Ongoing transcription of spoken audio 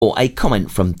or a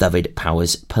comment from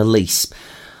Dyfed-Powys Police.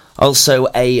 Also,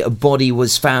 a body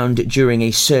was found during a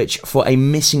search for a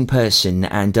missing person,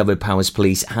 and Dyfed-Powys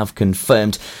Police have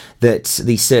confirmed that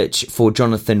the search for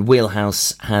Jonathan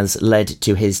Wheelhouse has led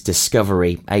to his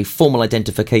discovery. A formal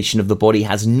identification of the body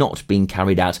has not been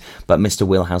carried out, but Mr.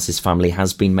 Wheelhouse's family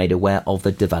has been made aware of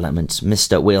the development.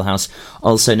 Mr. Wheelhouse,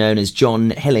 also known as John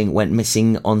Hilling, went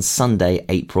missing on Sunday,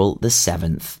 April the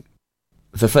 7th.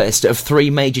 The first of 3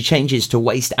 major changes to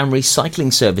waste and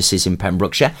recycling services in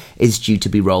Pembrokeshire is due to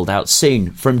be rolled out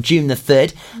soon. From June the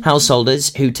 3rd,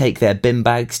 householders who take their bin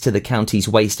bags to the county's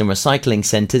waste and recycling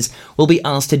centres will be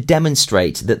asked to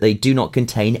demonstrate that they do not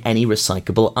contain any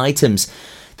recyclable items.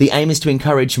 The aim is to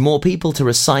encourage more people to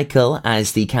recycle,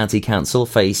 as the County Council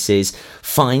faces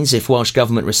fines if Welsh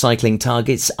Government recycling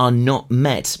targets are not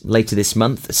met. Later this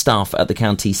month, staff at the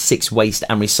county's 6 waste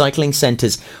and recycling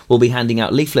centres will be handing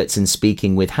out leaflets and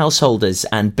speaking with householders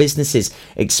and businesses,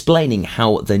 explaining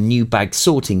how the new bag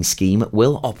sorting scheme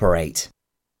will operate.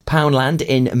 Poundland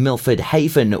in Milford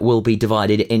Haven will be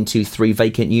divided into 3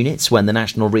 vacant units when the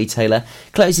national retailer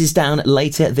closes down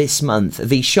later this month.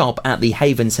 The shop at the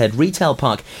Havenshead Retail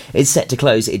Park is set to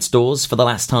close its doors for the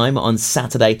last time on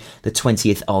Saturday, the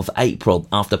 20th of April,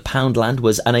 after Poundland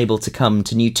was unable to come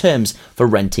to new terms for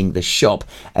renting the shop.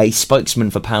 A spokesman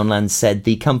for Poundland said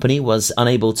the company was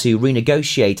unable to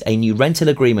renegotiate a new rental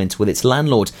agreement with its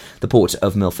landlord, the Port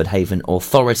of Milford Haven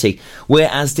Authority. "We're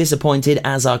as disappointed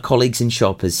as our colleagues and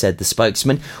shoppers," said the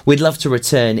spokesman. "We'd love to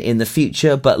return in the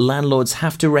future, but landlords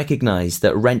have to recognise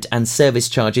that rent and service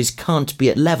charges can't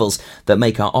be at levels that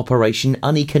make our operation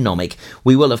uneconomic.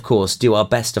 We will, of course, do our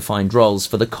best to find roles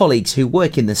for the colleagues who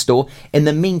work in the store. In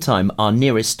the meantime, our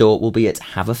nearest store will be at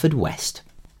Haverfordwest."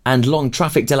 And long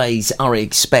traffic delays are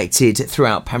expected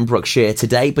throughout Pembrokeshire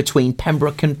today between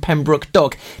Pembroke and Pembroke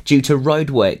Dock due to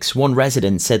roadworks. One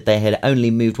resident said they had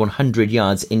only moved 100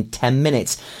 yards in 10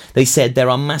 minutes. They said there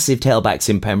are massive tailbacks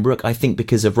in Pembroke, I think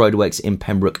because of roadworks in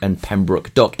Pembroke and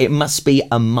Pembroke Dock. It must be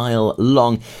a mile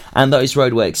long, and those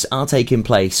roadworks are taking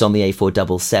place on the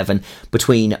A477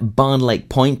 between Barnlake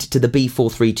Point to the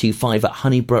B4325 at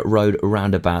Honeybrook Road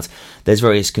roundabout. There's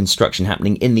various construction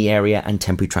happening in the area and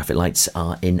temporary traffic lights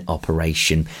are in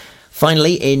operation.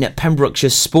 Finally, in Pembrokeshire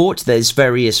sport, there's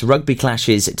various rugby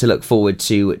clashes to look forward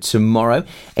to tomorrow,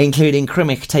 including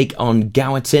Crymych take on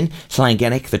Gowerton,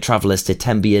 Llangennec the Travellers to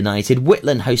Tenby United,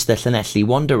 Whitland host the Llanelli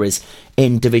Wanderers.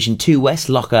 In Division 2 West,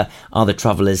 Locker are the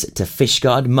Travellers to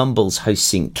Fishguard, Mumbles host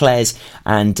St Clair's,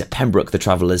 and Pembroke the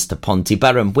Travellers to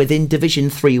Pontyburham. Within Division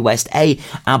 3 West A,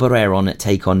 Aberaeron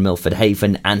take on Milford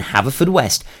Haven, and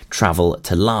Haverfordwest travel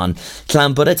to Larne.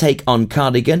 Llanbwdr take on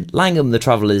Cardigan, Langham the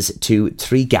Travellers to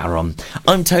Tregaron.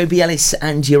 I'm Toby Ellis,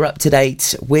 and you're up to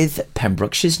date with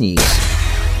Pembrokeshire's news.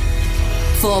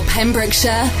 For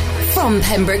Pembrokeshire, from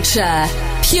Pembrokeshire,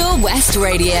 Pure West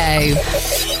Radio.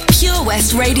 Pure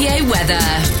West Radio weather.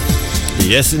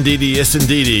 Yes, indeedy, yes,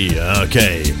 indeedy.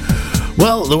 Okay.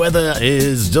 Well, the weather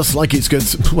is just like it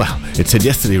said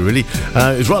yesterday, really.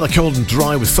 It's rather cold and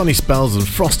dry with sunny spells and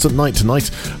frost at night tonight,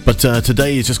 but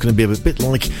today is just going to be a bit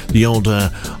like the old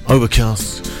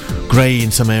overcast, grey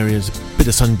in some areas, bit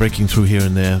of sun breaking through here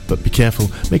and there, but be careful.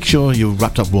 Make sure you're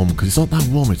wrapped up warm, because it's not that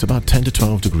warm. It's about 10 to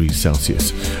 12 degrees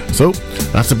Celsius. So,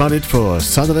 that's about it for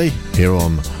Saturday here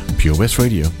on Pure West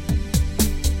Radio.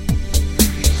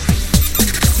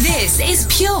 This is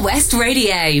Pure West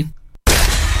Radio.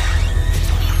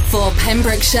 For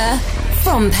Pembrokeshire,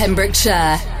 from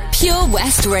Pembrokeshire, Pure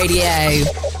West Radio.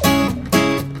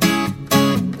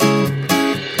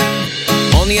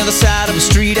 On the other side of the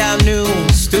street I knew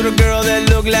stood a girl that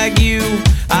looked like you.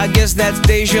 I guess that's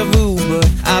deja vu, but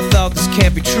I thought this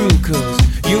can't be true, cause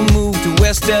you moved to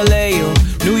West LA or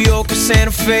New York or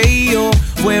Santa Fe or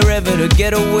wherever to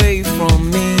get away from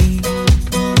me.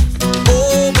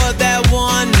 Oh, but that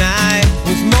one night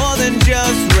was more than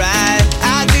just right.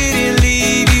 I didn't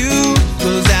leave you,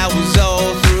 cause I was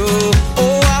all through.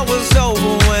 Oh, I was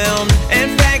overwhelmed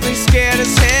and frankly scared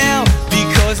as hell,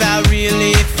 because I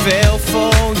really fell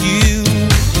for you.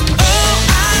 Oh,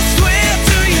 I swear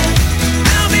to you,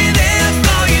 I'll be there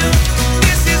for you.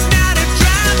 This is not a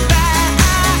drive-by.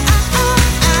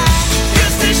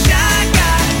 Just a shy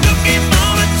guy looking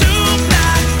for a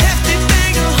two-ply hefty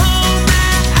thing of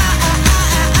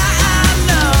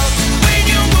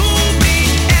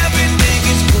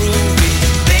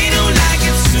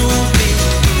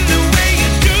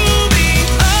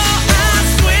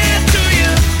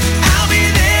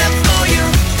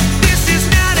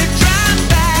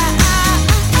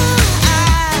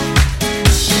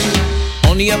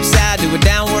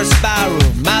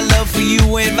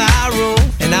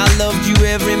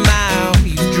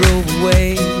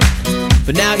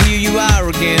but now here you are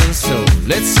again. So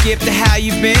let's skip to how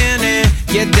you've been and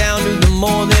get down to the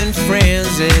more than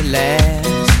friends at last.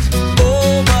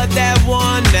 Oh, but that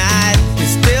one night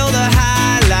is still the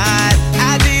highlight.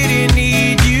 I didn't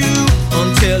need you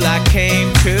until I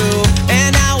came to,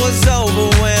 and I was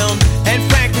overwhelmed and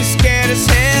frankly scared as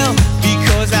hell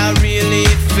because I really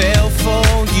fell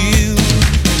for you.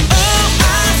 Oh,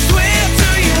 I swear to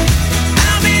you,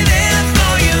 I'll be there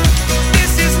for you.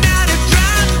 This is not a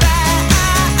drive-by.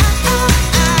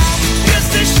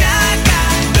 Just a shy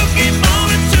guy looking for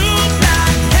a two-ply,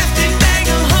 hefty bag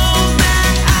of home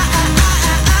that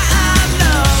I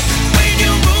love. When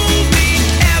you move me,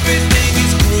 everything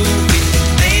is groovy.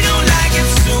 They don't like it,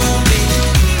 sue me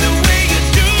the way you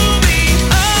do me.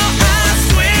 Oh, I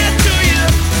swear to you,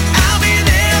 I'll be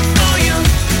there for you.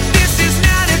 This is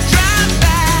not a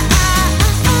drive-by.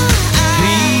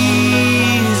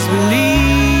 Please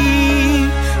believe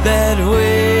that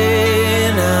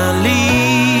when I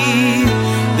leave,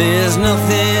 there's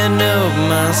nothing up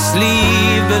my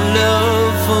sleeve but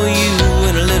love for you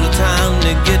and a little time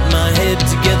to get my head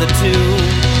together too.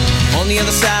 On the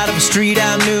other side of the street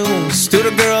I knew stood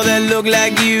a girl that looked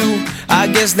like you. I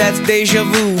guess that's deja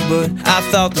vu, but I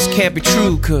thought this can't be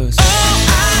true, 'cause oh,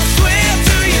 I swear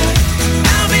to you,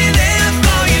 I'll be there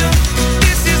for you.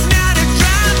 This is not a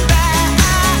drive-by.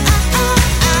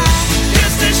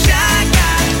 Just a shy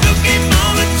guy looking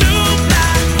for a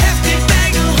two-ply, hefty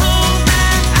bag of home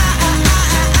that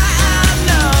I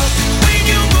love. When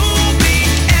you move me,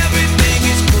 everything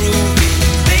is groovy.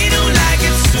 They don't like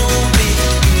it, sue me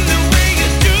the way you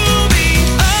do me.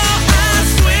 Oh, I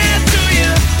swear to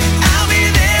you, I'll be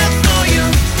there for you.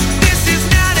 This is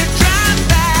not a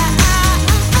drive-by.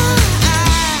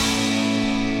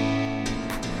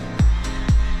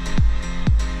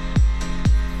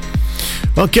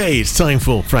 Okay, it's time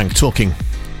for Frank Talking.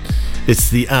 It's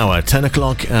the hour, 10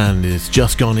 o'clock, and it's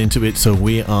just gone into it, so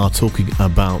we are talking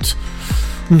about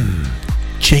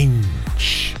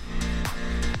change.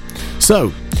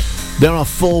 So, there are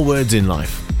 4 words in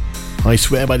life. I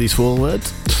swear by these 4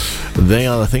 words. They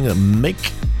are the thing that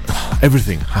make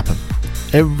everything happen.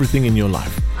 Everything in your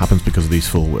life happens because of these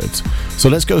 4 words. So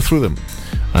let's go through them,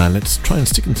 and let's try and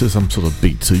stick into some sort of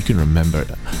beat so you can remember it.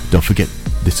 Don't forget,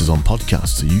 this is on podcast,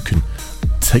 so you can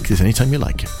take this anytime you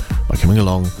like by coming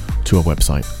along to our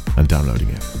website and downloading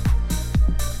it.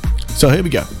 So here we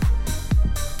go.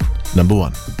 Number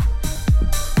 1.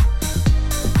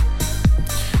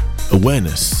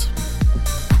 Awareness.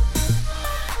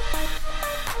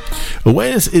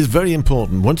 Awareness is very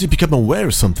important. Once you become aware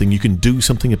of something, you can do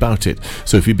something about it.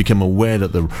 So if you become aware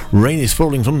that the rain is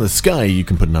falling from the sky, you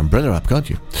can put an umbrella up, can't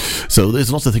you? So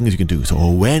there's lots of things you can do. So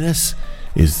awareness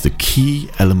is the key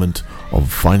element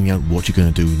of finding out what you're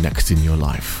going to do next in your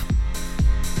life.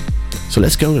 So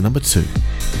let's go to number 2.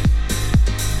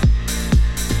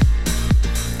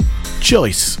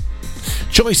 Choice.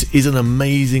 Choice is an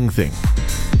amazing thing.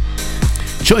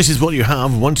 Choice is what you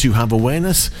have. Once you have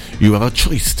awareness, you have a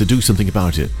choice to do something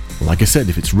about it. Like I said,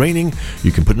 if it's raining,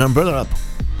 you can put an umbrella up.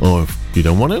 Or if you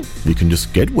don't want to, you can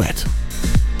just get wet.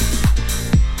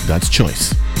 That's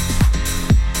choice.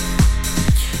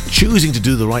 Choosing to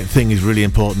do the right thing is really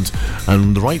important,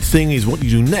 and the right thing is what you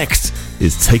do next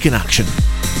is take an action.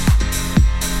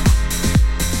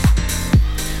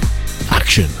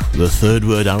 Action, the 3rd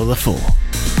word out of the 4.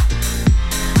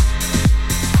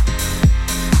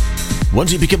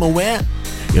 Once you become aware,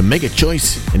 you make a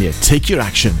choice and you take your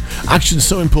action. Action's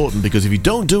so important because if you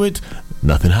don't do it,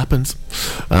 nothing happens.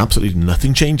 Absolutely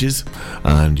nothing changes,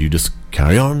 and you just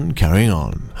carry on carrying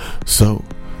on. So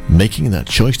making that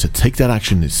choice to take that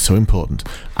action is so important.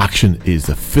 Action is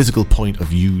the physical point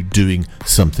of you doing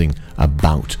something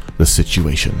about the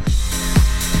situation.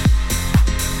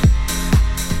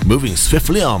 Moving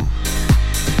swiftly on.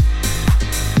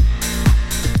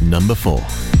 Number 4.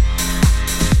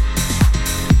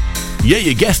 Yeah,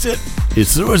 you guessed it.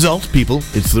 It's the result, people.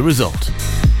 It's the result.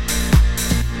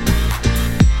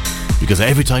 Because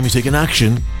every time you take an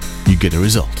action, you get a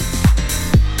result.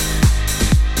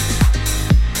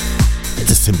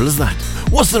 It's as simple as that.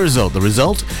 What's the result? The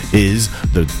result is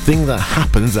the thing that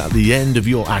happens at the end of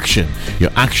your action.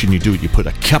 Your action, you do it. You put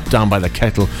a cup down by the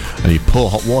kettle and you pour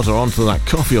hot water onto that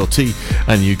coffee or tea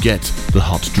and you get the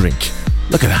hot drink.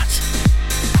 Look at that.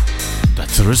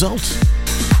 That's the result.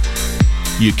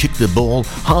 You kick the ball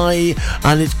high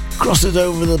and it crosses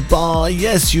over the bar.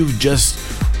 Yes, you've just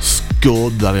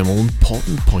scored that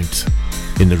important point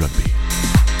in the rugby.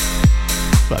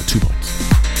 Well, 2 points.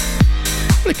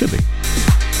 But it could be.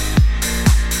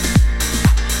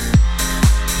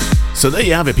 So there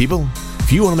you have it, people.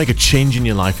 If you want to make a change in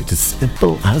your life, it's as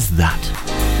simple as that.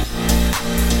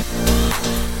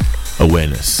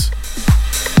 Awareness.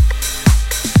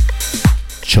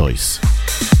 Choice.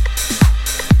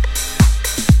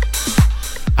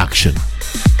 Action.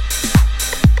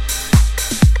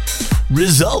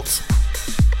 Result.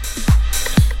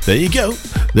 There you go.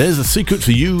 There's a secret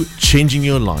for you changing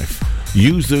your life.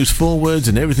 Use those 4 words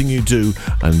in everything you do,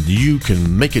 and you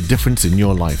can make a difference in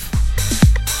your life.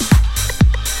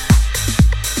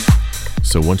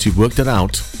 So once you've worked it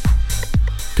out,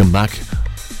 come back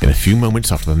in a few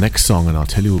moments after the next song, and I'll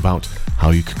tell you about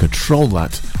how you can control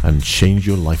that and change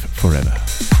your life forever.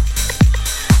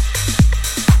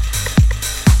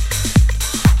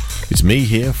 It's me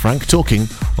here, Frank, talking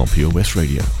on Pure West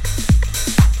Radio.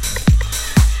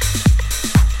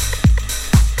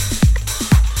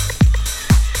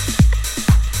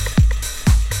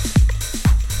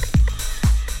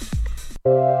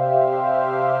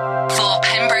 For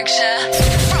Pembrokeshire,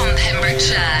 from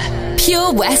Pembrokeshire,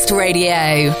 Pure West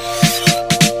Radio.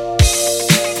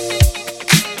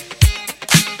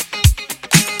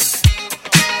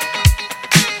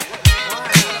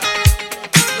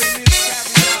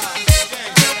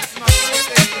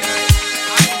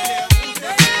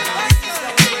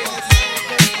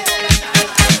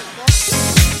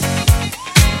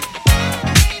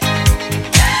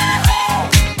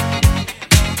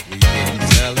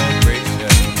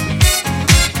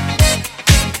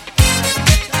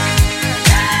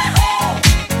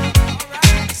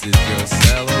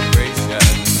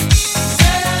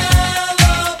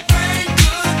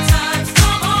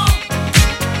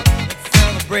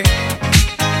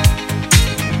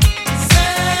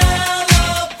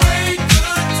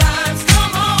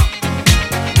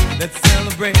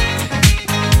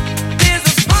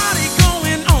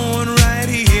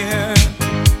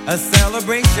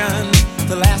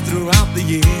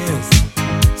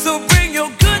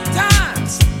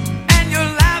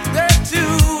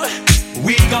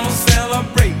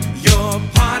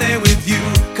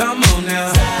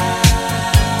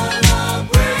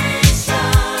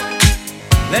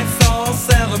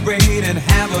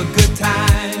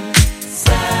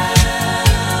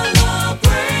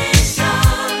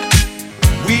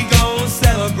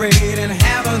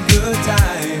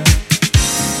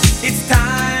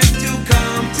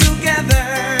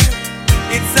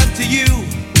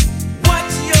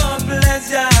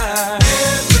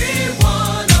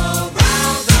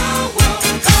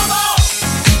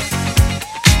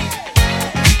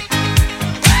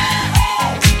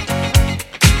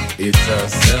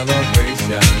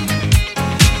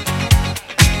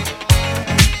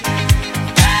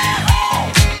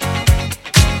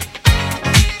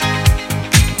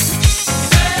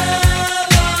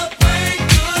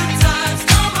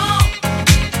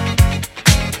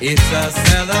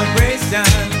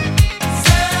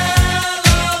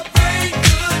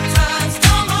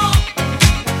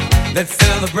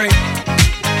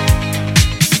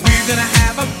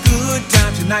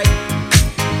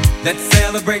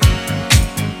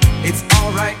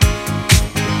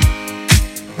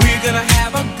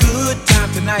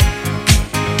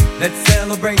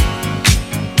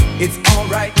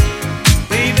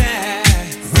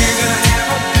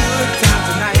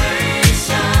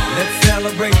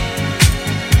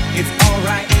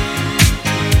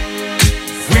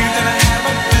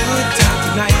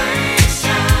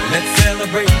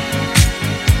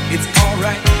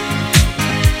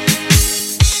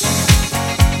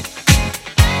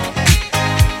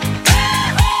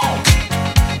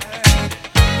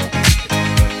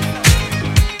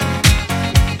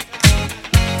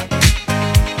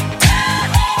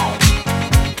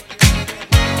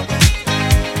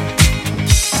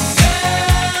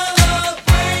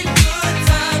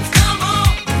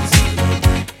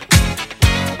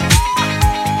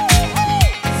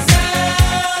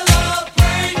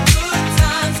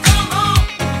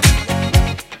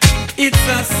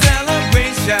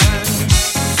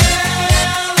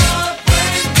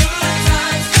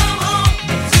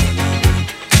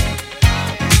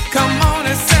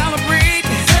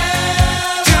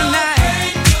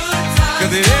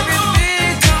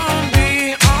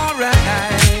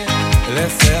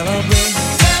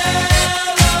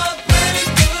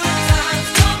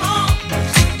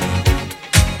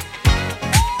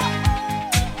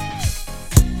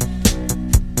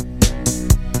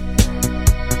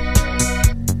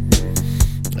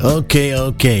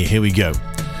 Okay, here we go.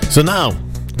 So now,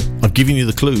 I've given you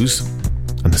the clues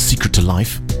and the secret to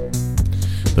life.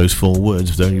 Those 4 words,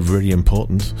 very, very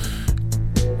important.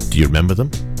 Do you remember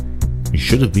them? You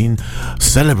should have been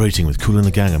celebrating with Kool and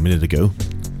the Gang a minute ago.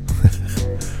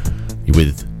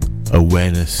 With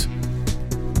awareness,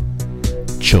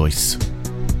 choice,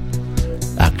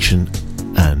 action,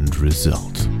 and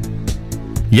result.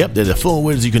 Yep, they're the 4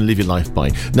 words you can live your life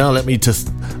by. Now let me just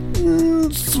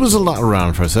swizzle that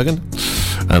around for a second.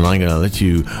 And I'm going to let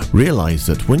you realize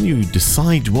that when you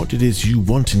decide what it is you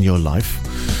want in your life,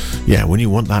 when you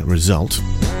want that result,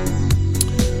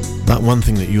 that one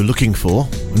thing that you're looking for,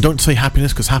 and don't say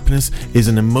happiness, because happiness is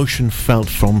an emotion felt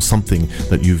from something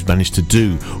that you've managed to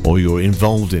do or you're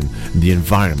involved in the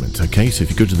environment, okay? So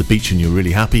if you go to the beach and you're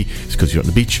really happy, it's because you're at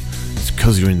the beach. It's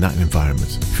because you're in that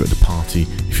environment. If you're at the party,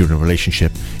 if you're in a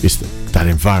relationship, it's that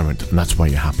environment, and that's why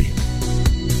you're happy.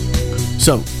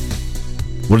 So,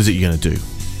 what is it you're going to do?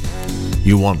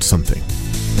 You want something.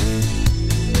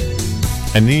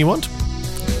 Anything you want?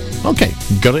 Okay,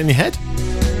 got it in your head?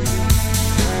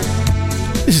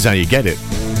 This is how you get it.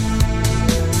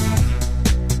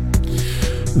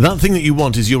 That thing that you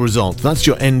want is your result. That's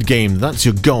your end game. That's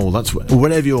your goal. That's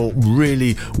whatever you're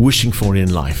really wishing for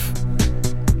in life.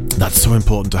 That's so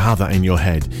important to have that in your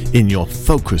head, in your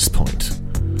focus point.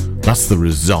 That's the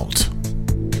result.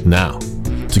 Now,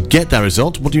 to get that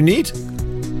result, what do you need?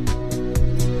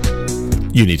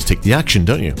 You need to take the action,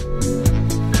 don't you?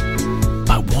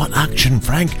 But what action,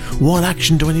 Frank? What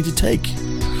action do I need to take?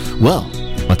 Well,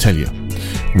 I'll tell you.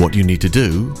 What you need to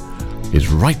do is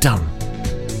write down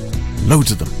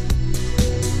loads of them.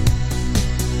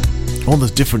 All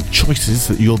those different choices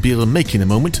that you'll be able to make in a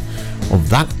moment of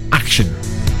that action.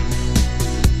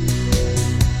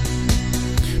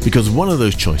 Because one of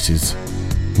those choices,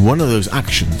 one of those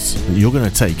actions that you're going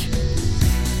to take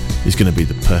is going to be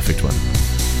the perfect one.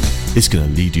 It's going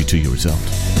to lead you to your result.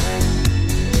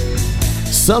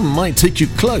 Some might take you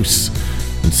close,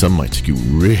 and some might take you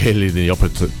really in the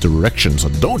opposite direction, so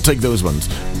don't take those ones.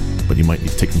 But you might need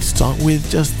to take them to start with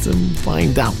just to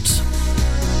find out.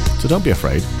 So don't be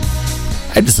afraid.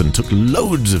 Edison took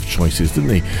loads of choices,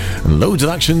 didn't he? And loads of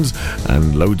actions,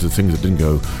 and loads of things that didn't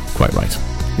go quite right.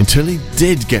 Until he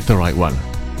did get the right one.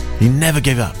 He never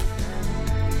gave up.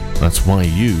 That's why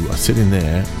you are sitting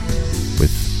there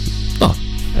with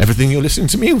everything you're listening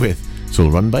to me with. It's all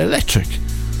run by electric.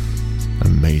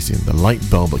 Amazing. The light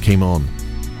bulb that came on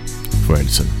for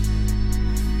Edison.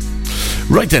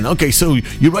 Right then, okay, so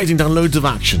you're writing down loads of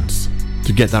actions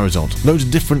to get that result. Loads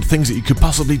of different things that you could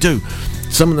possibly do.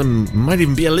 Some of them might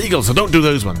even be illegal, so don't do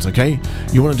those ones, okay?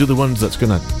 You want to do the ones that's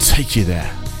going to take you there.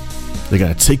 They're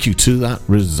going to take you to that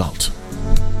result.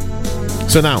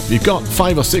 So now, you've got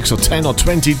 5 or 6 or 10 or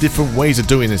 20 different ways of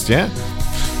doing this, yeah?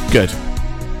 Good.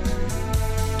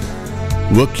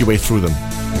 Work your way through them.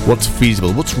 What's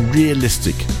feasible? What's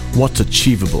realistic? What's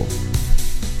achievable?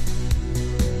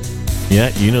 Yeah,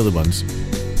 you know the ones.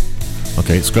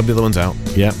 Okay, scrub the other ones out.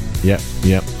 Yeah.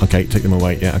 Okay, take them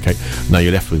away. Yeah, okay. Now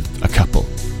you're left with a couple.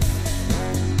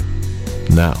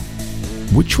 Now,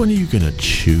 which one are you going to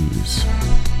choose?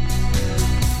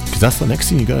 Because that's the next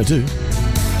thing you got to do.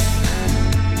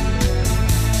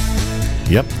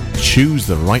 Yep, choose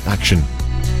the right action.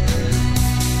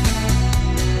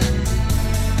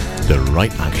 The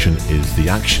right action is the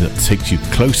action that takes you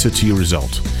closer to your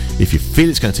result. If you feel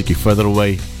it's going to take you further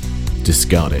away,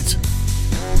 discard it.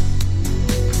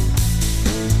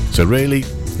 So really,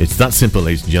 it's that simple,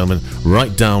 ladies and gentlemen.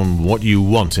 Write down what you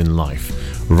want in life.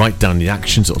 Write down the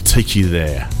actions that will take you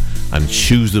there, and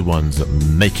choose the ones that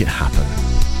make it happen.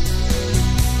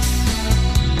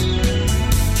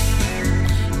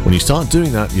 When you start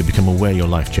doing that, you'll become aware your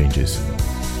life changes.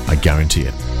 I guarantee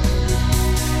it.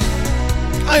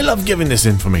 I love giving this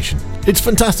information. It's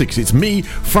fantastic. It's me,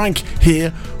 Frank,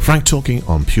 here. Frank talking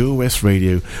on Pure West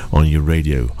Radio, on your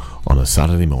radio, on a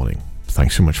Saturday morning.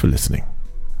 Thanks so much for listening.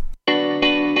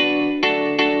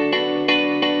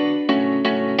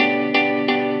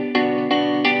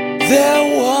 There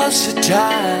was a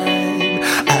time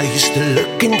I used to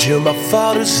look into my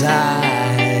father's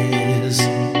eyes.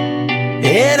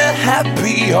 In a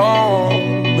happy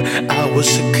home, I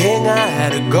was a king, I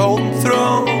had a golden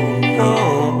throne.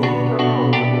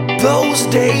 Those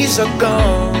days are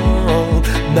gone,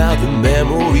 now the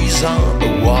memories on the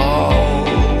wall.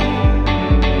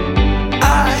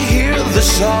 I hear the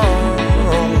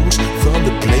songs from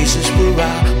the places where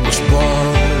I was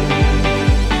born.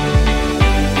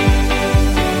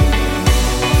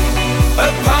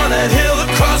 Upon that hill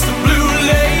across the blue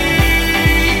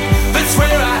lake, that's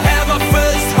where I had my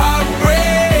first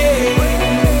heartbreak.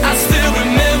 I still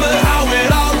remember how it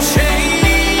all changed.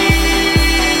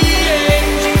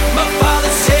 My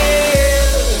father said,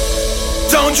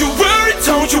 don't you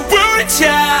worry,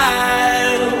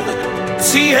 child.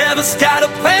 See, heaven's got a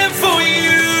plan for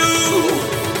you.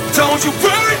 Don't you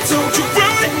worry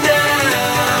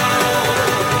now.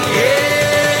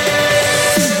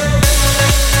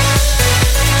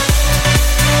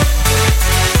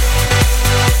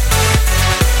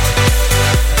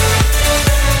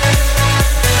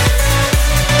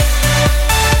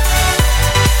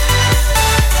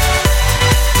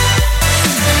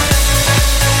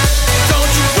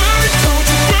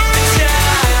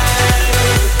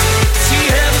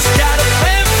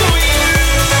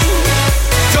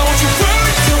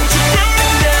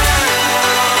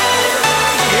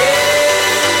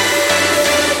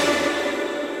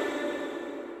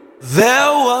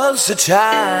 There was a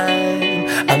time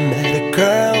I met a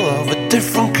girl of a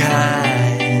different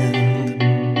kind.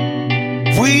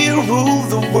 We ruled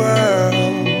the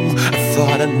world. I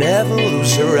thought I'd never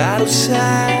lose her out of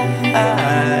sight.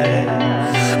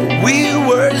 We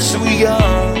were so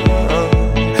young.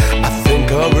 I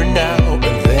think of her now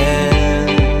and then.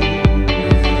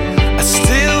 I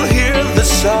still hear the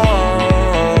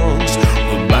songs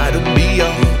reminding me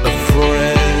of a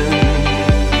friend.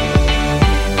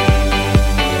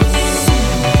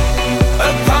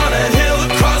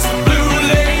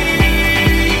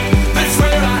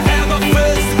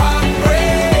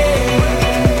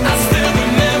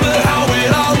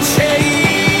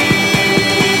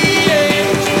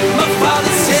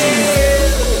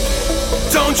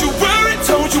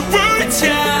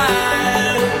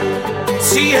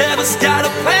 Heaven's got a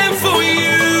plan for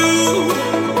you.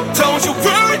 Don't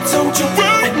you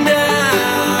worry now.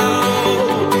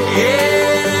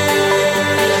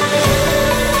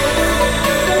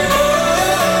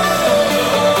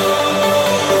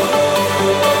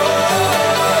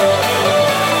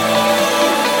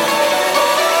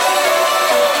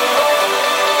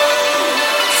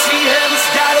 See, heaven's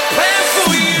got a plan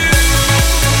for you.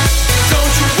 Don't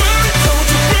you worry,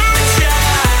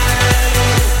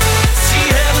 child. See,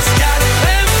 heaven's got a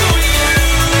plan for you.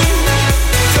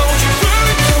 Don't you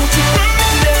worry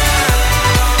now.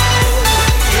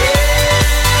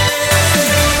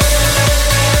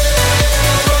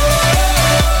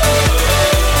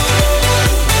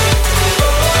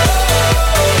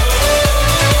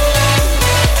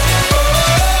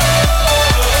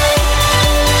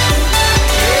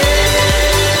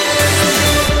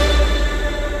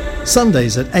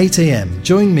 Sundays at 8 a.m,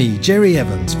 join me, Jerry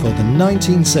Evans, for the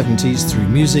 1970s through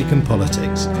music and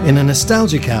politics. In a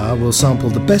nostalgic hour, we'll sample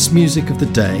the best music of the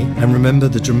day and remember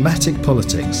the dramatic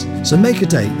politics. So make a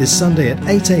date this Sunday at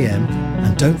 8 a.m,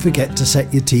 and don't forget to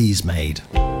set your teas made.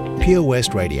 Pure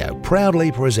West Radio proudly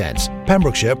presents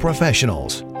Pembrokeshire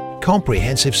Professionals.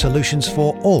 Comprehensive solutions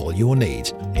for all your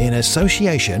needs in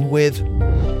association with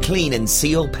Clean and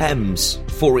Seal PEMS,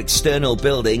 for external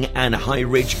building and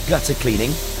high-ridge gutter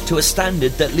cleaning to a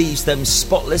standard that leaves them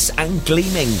spotless and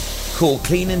gleaming. Call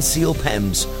Clean and Seal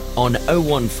PEMS on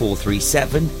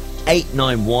 01437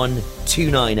 891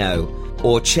 290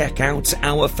 or check out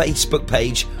our Facebook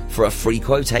page for a free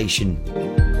quotation.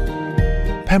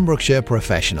 Pembrokeshire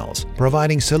Professionals,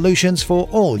 providing solutions for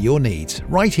all your needs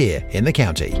right here in the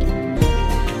county.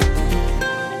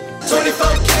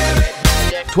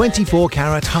 24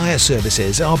 Carat Hire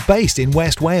Services are based in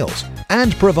West Wales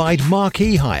and provide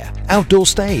marquee hire, outdoor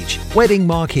stage, wedding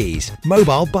marquees,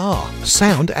 mobile bar,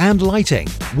 sound and lighting.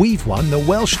 We've won the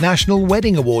Welsh National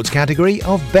Wedding Awards category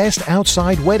of Best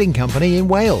Outside Wedding Company in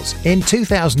Wales in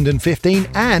 2015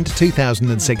 and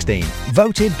 2016,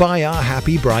 voted by our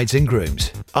happy brides and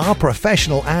grooms. Our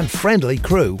professional and friendly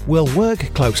crew will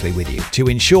work closely with you to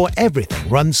ensure everything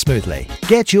runs smoothly.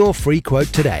 Get your free quote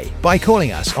today by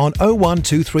calling us on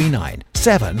 01239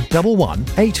 711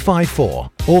 854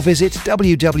 or visit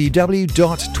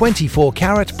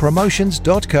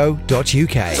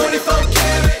www.24caratpromotions.co.uk.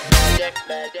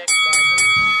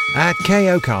 At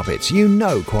KO Carpets, you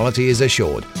know quality is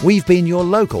assured. We've been your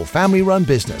local family-run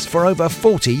business for over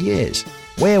 40 years.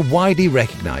 We're widely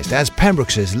recognised as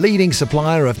Pembrokeshire's leading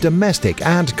supplier of domestic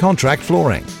and contract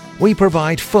flooring. We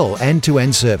provide full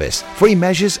end-to-end service, free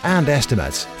measures and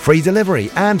estimates, free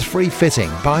delivery and free fitting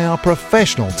by our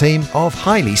professional team of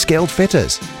highly skilled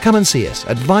fitters. Come and see us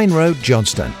at Vine Road,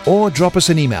 Johnston, or drop us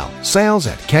an email,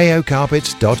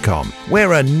 sales@kocarpets.com.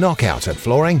 We're a knockout at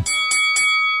flooring.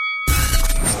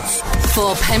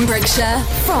 For Pembrokeshire,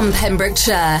 from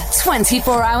Pembrokeshire,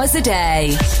 24 hours a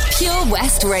day. Pure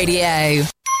West Radio.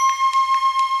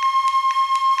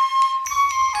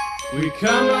 We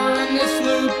come on this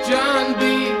loop, John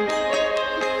B.,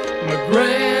 my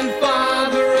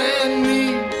grandfather and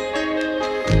me.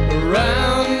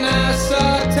 Around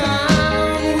Nassau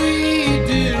town we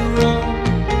did roam,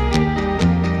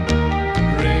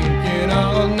 drinking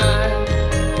all night.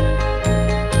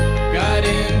 Got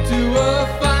into a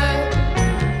fight.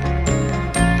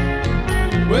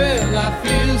 Well, I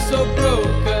feel so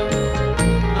broken,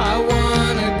 I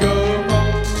wanna go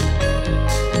home.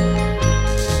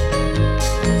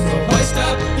 So hoist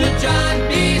up the John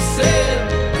B. sail,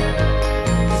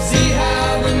 see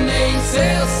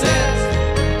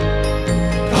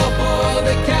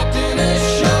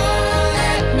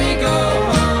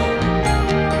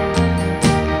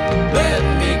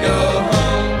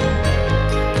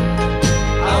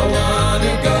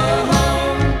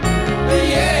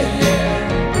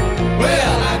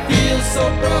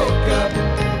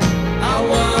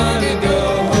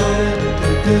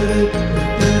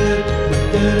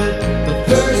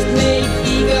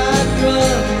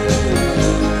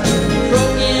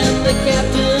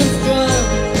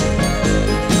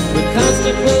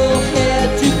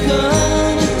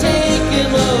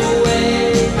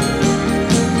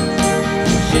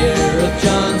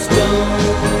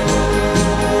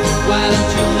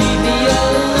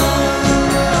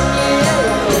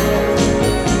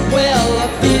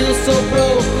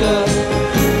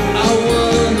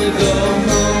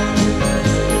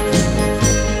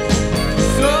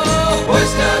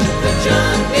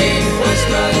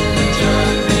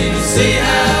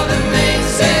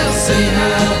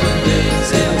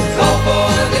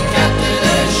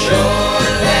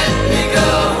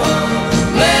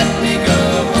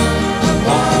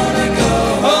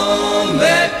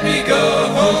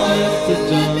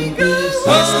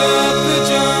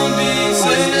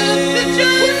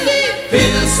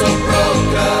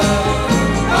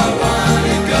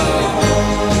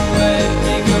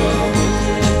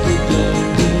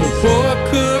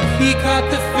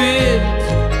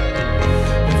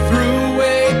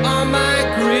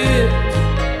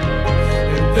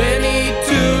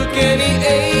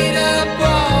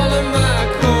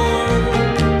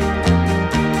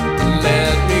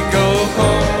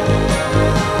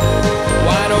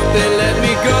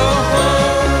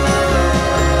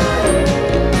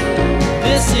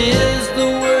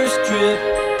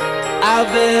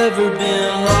never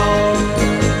been home.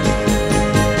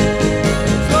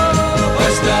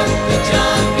 Hoist up the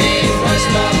John B.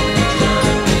 Hoist up the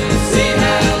John B. See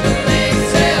how the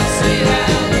mainsail, see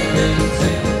how the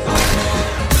mainsail.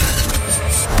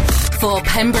 For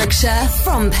Pembrokeshire,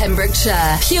 from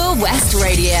Pembrokeshire, Pure West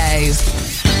Radio.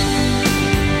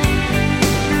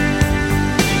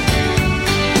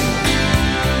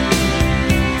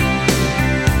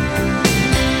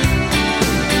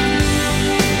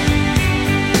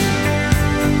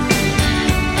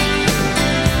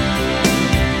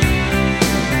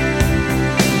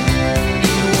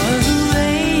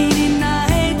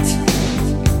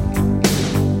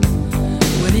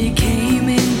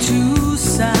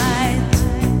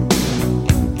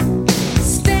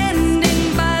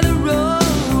 Standing by the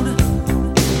road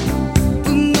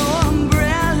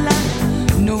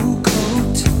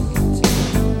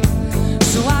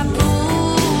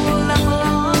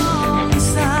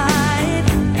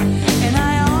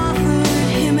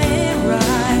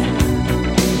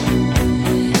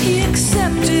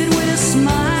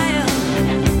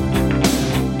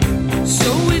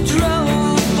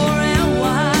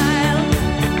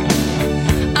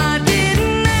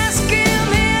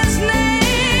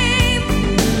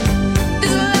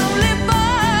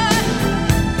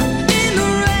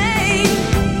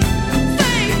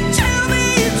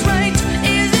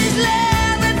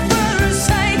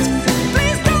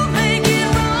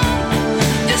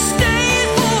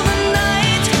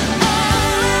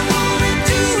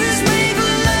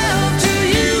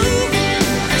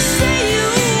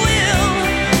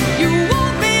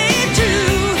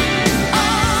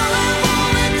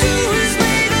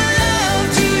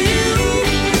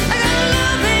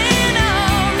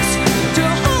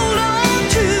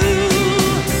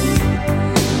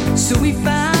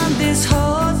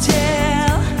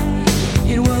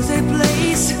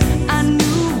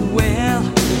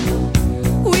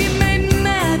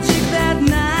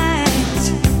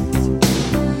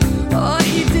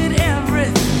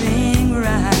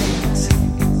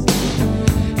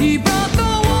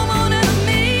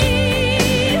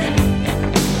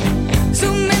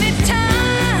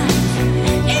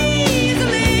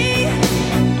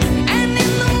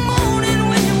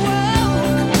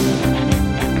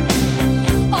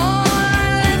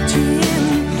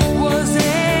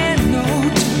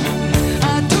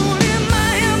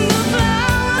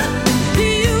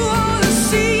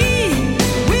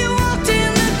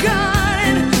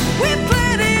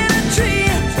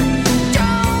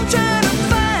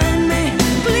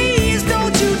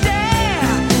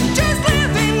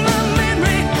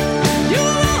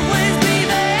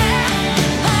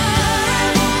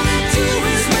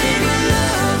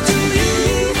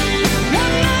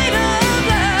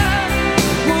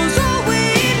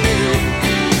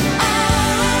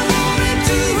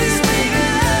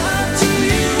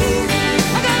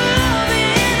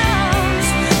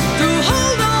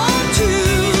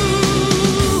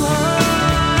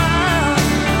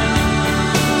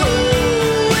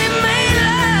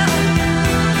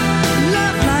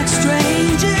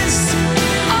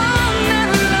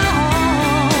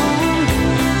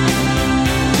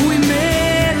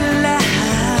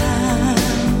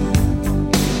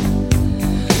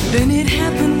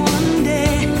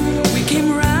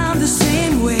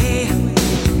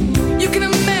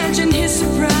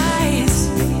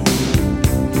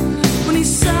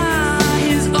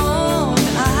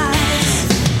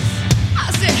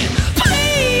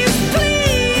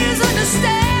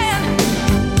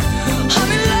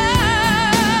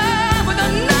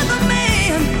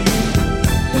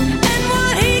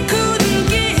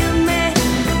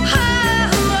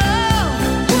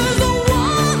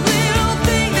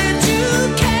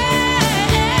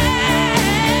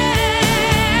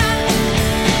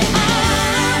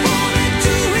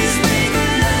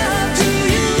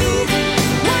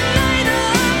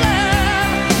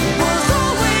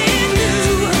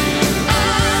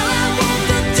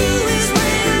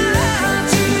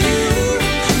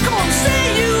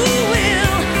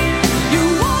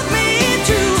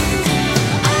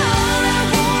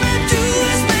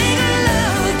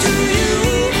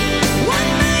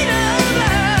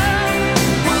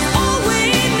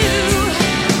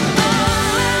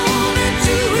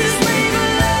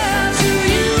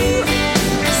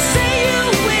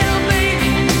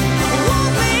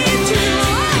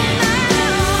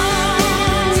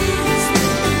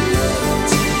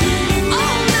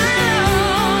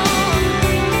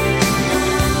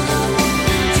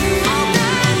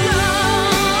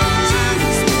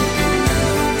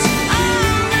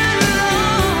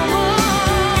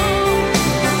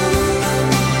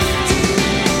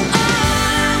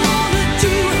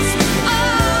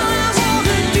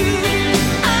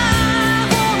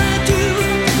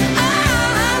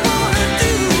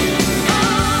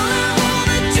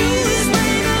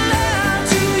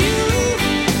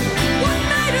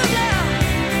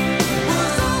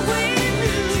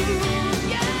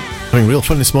Having real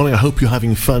fun this morning. I hope you're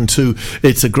having fun too.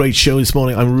 It's a great show this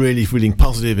morning. I'm really feeling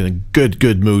positive, in a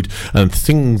good mood, and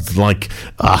things like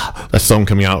that song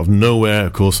coming out of nowhere,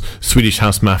 of course, Swedish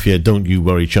House Mafia, Don't You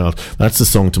Worry Child. That's the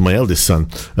song to my eldest son.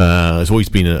 It's always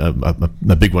been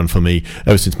a big one for me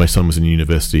ever since my son was in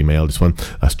university. My eldest one,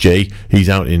 that's Jay. He's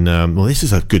out in well, this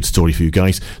is a good story for you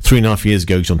guys. 3.5 years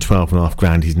ago, he's on 12.5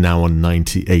 grand. He's now on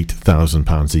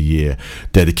 £98,000 a year.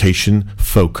 Dedication,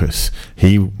 focus.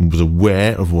 He was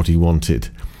aware of what he wanted.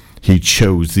 He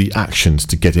chose the actions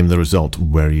to get him the result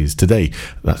where he is today.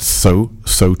 That's so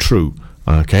true.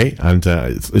 Okay, and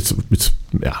it's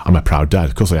I'm a proud dad,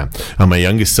 of course I am. And my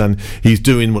youngest son, he's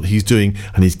doing what he's doing,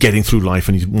 and he's getting through life,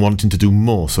 and he's wanting to do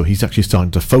more. So he's actually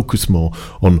starting to focus more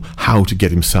on how to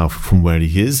get himself from where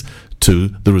he is to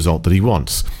the result that he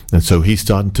wants. And so he's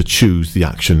starting to choose the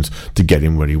actions to get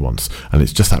him where he wants. And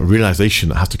it's just that realization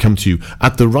that has to come to you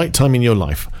at the right time in your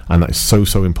life, and that is so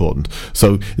important.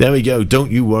 So there we go.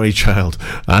 Don't you worry, child,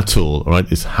 at all. All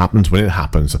right, it happens when it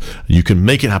happens. You can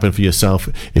make it happen for yourself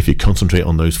if you concentrate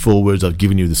on those 4 words I've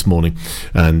given you this morning.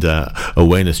 And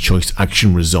awareness, choice,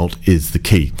 action, result is the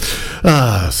key.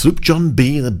 Sloop John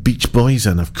B, the Beach Boys,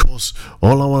 and of course,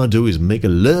 all I want to do is make a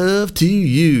love to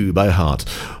you by heart.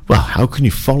 Well, how can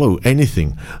you follow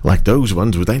anything like those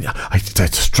ones with any... It's a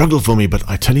struggle for me, but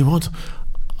I tell you what,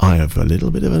 I have a little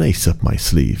bit of an ace up my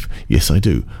sleeve. Yes, I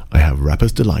do. I have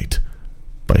Rapper's Delight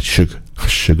by Sugar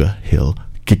Hill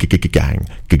Gang.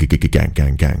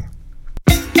 Gang.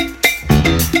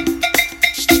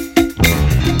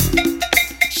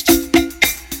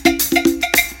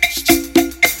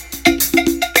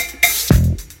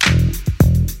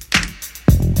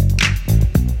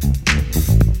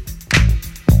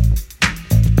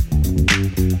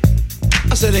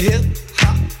 I said a hip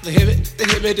hop, the hip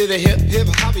it to the hip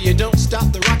hop, you don't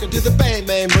stop the rockin' to the bang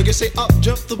bang boogie. Say up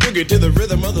jump the boogie to the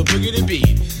rhythm of the boogie to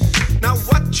beat. Now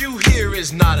what you hear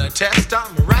is not a test.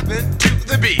 I'm rapping to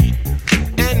the beat,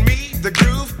 and me, the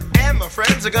groove, and my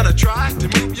friends are gonna try to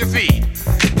move your feet.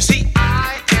 You see,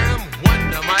 I am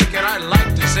Wonder Mike, and I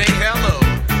like to say hello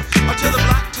to the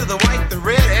black, to the white, the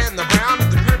red, and the brown,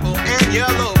 the purple, and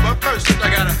yellow. But first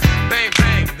I gotta bang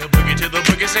bang the boogie to the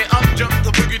boogie. Say up jump the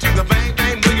boogie to the bang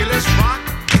bang boogie. Let's rock.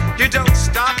 You don't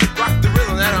stop, rock the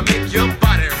rhythm that'll make your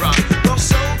body rock. Well,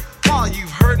 so far you've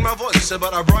heard my voice,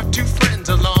 but I brought 2 friends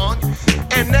along.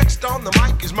 And next on the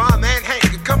mic is my man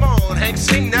Hank. Come on, Hank,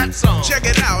 sing that song. Check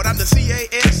it out, I'm the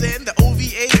CASN, the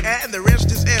OVA, and the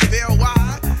rest is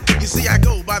FLY. You see, I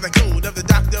go by the code of the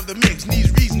doctor of the mix, and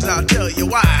these reasons I'll tell you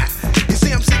why. You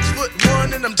see, I'm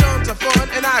 6'1", and I'm tons of fun,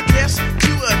 and I dress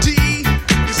to a T.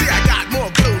 You see, I got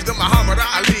more clothes than Muhammad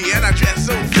Ali, and I dress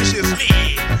so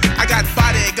viciously. I got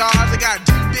bodyguards, I got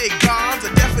 2 big cars,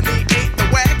 I definitely ain't the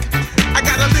whack. I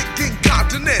got a Lincoln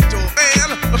Continental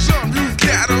and a sunroof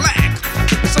Cadillac.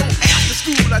 So after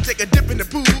school, I take a dip in the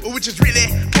pool, which is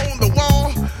really on the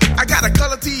wall. I got a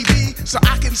color TV so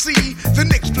I can see the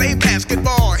Knicks play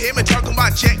basketball. Hear me talking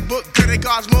about checkbook, credit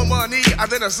cards, more money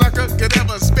than a sucker could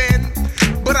ever spend.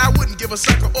 But I wouldn't give a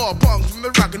sucker or a punk from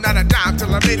the rock, not a dime till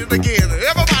I made it again.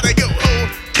 Everybody go,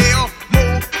 hotel,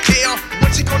 motel,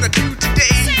 what you gonna do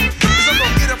today? Cause I'm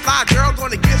gonna get a fly girl,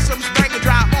 gonna get some spank and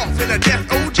drive off in a death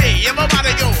OJ.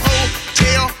 Everybody go,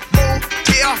 hotel,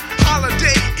 motel,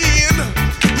 holiday inn.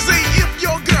 Say if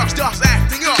your girl starts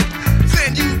acting up,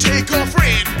 then you take her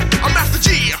friend. I'm Master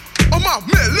G, my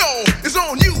mellow is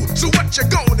on you, so what you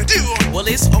gonna do? Well,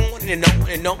 it's on and on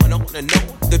and on and on and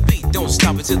on. The beat don't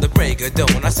stop until the break of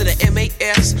dawn. I said a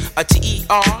M-A-S, a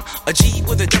T-E-R, a G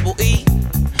with a double E.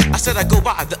 I said I go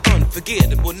by the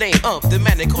unforgettable name of the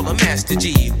man they call a Master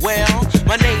G. Well,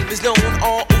 my name is known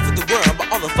all over the world by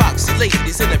all the foxy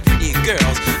ladies and the pretty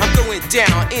girls. I'm going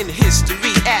down in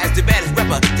history as the baddest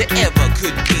rapper that ever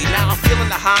could be. Now I'm feeling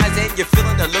the highs and you're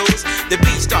feeling the lows. The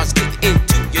beat starts getting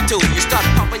into your toe. You start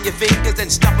pumping your fingers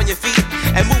and stomping your feet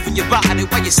and moving your body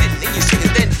while you're sitting and you're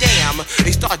sitting. Then damn,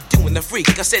 they start doing the freak.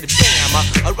 I said bam,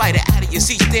 right out of your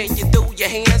seat. Then you throw your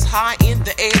hands high in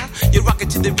the air. You're rocking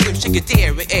to the rhythm, shake your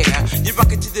dairy air. You're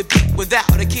rocking to the beat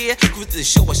without a care. Cruise to the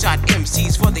show, I shot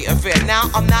MCs for the affair. Now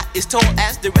I'm not as tall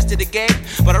as the rest of the gang,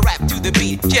 but I rap to the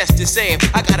beat just the same.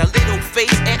 I got a little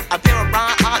face and a pair of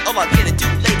rhyme eyes. All I'm here to do,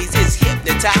 ladies, is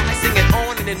hypnotize. Singing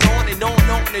on and on and on and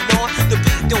on and on. The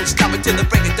beat don't stop until the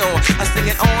break of dawn. I sing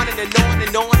it on and on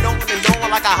and on and on and on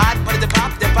like a hot butter. The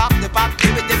pop, the pop, the pop,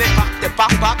 give it, pop, the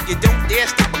pop, pop. You don't dare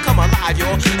stop or come alive,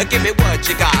 y'all. Give me what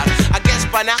you got. I guess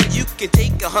By now you can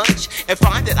take a hunch and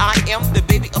find that I am the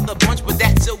baby of the bunch, but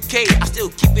that's okay. I still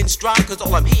keep in stride, cause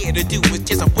all I'm here to do is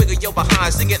just a wiggle your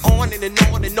behind. Sing it on and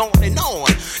on and on and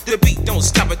on. The beat don't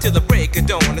stop until the break of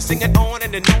dawn. I sing it on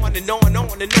and on and on and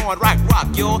on and on.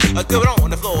 Rock, yo, do it on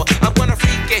the floor. I'm gonna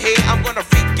freak you here, I'm gonna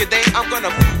freak you there. I'm gonna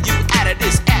move you out of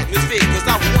this atmosphere, cause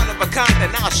I'm one of a kind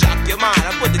and I'll shock your mind.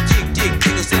 I put the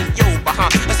jiggles in your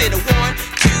behind. I say the 1,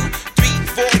 2, 3,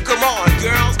 4, come on,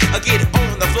 girls, get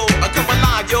on the floor. Come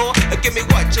alive, yo, give me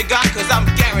what you got, cause I'm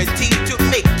guaranteed to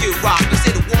make you rock. I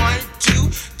said 1, 2,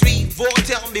 3, 4,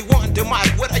 tell me one to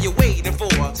Mike, what are you waiting for?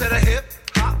 To the hip,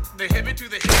 hop, the hippie to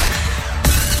the hip.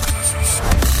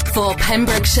 For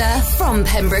Pembrokeshire, from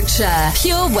Pembrokeshire,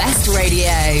 Pure West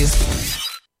Radio.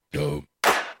 Dope.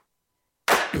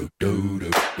 Do do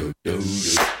do do do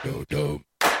do do.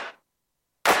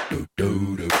 Do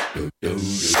do do do do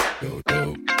do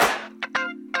do.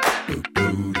 Do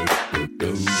do do do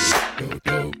do do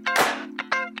do.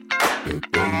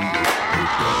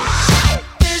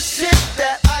 This is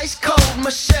that ice cold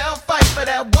Michelle fight for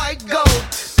that white gold.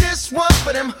 This one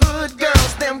for them hood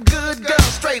girls, them good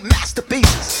girls, straight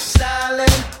masterpieces. Stylin',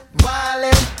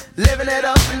 wildin', living it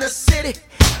up in the city.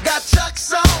 Got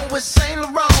Chuck's on with Saint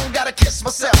Laurent. Gotta kiss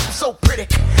myself, I'm so pretty.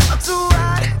 I'm too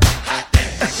hot.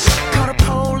 Call the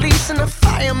police and the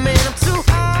fireman. I'm too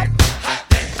hot.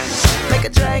 Make a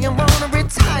dragon wanna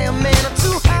retire, man. I'm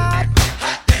too hot.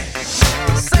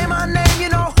 Say my name, you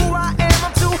know who I am.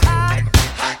 I'm too hot.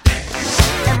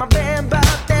 And my band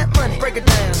bought that money. Break it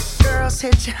down. Girls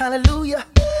hit you, hallelujah.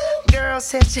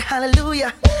 Girls hit you,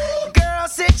 hallelujah.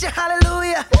 Girls hit you,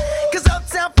 hallelujah. Cause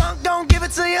Uptown Funk don't give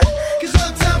it to you. Cause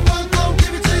Uptown Funk don't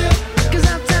give it to you. Cause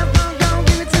Uptown Funk don't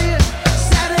give it to you.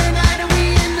 Saturday night and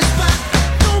we in the spot.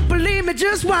 Don't believe me,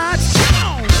 just watch.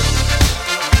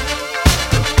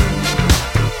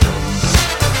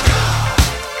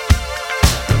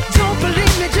 Don't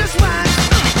believe me, just watch.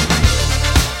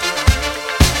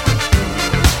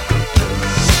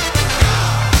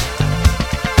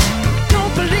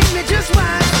 Don't believe me, just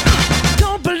watch.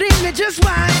 Don't believe me, just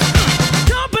watch.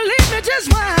 Don't believe me,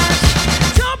 just watch.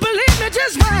 Don't believe me,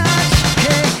 just watch.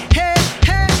 Hey, hey,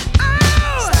 hey,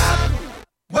 oh! Stop.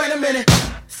 Wait a minute.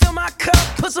 Fill my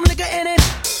cup, put some nigga in it.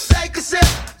 Take a sip,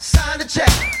 sign the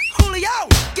check. Julio,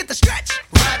 get the stretch.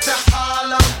 Right to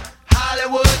Harlem,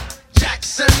 Hollywood,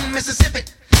 Jackson, Mississippi.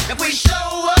 If we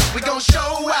show up, we gon'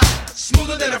 show out.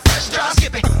 Smoother than a fresh drop.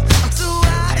 Skip it. I'm too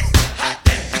hot.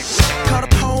 Call the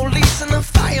police and the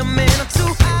fireman. I'm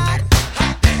too hot.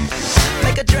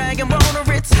 Make a dragon wanna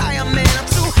retire, man. I'm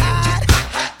too hot.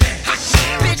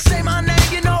 Bitch, say my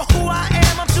name, you know who I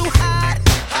am. I'm too hot.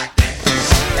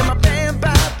 And my band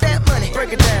bought that money.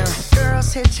 Break it down.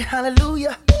 Girls hit you,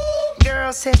 hallelujah.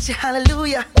 Girls hit you,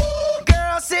 hallelujah.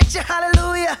 Girls hit you,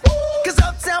 hallelujah. Cause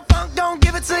Uptown Funk don't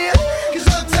give it to you. Cause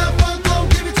Uptown Funk don't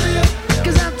give it to you.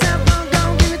 Cause Uptown Funk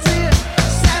don't give it to you.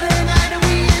 Saturday night and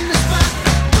we in the spot.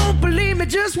 Don't believe me,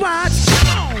 just watch. Come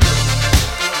on.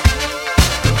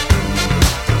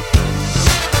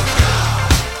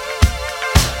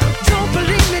 Don't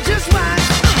believe me, just watch.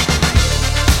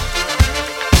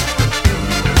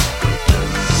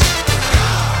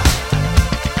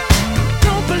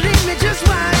 Don't believe me, just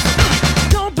watch.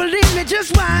 Don't believe me,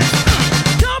 just watch.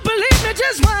 Don't believe me,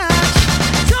 just watch.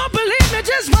 Don't believe me,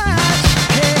 just watch.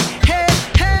 Hey, hey,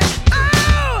 hey,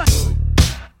 oh!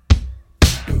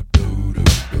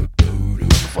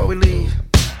 Before we leave,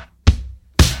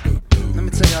 let me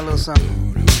tell y'all a little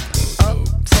something.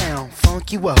 Uptown,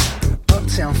 funk you up.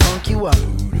 Uptown, funk you up.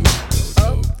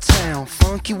 Uptown,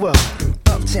 funk you up.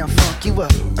 Uptown, funk you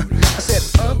up. I said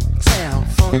uptown,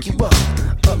 funk you up.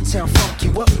 Uptown, funk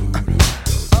you up.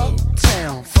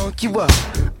 Uptown, funk you up.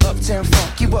 Uptown,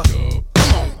 funk you up.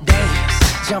 Come on,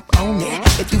 dance, jump on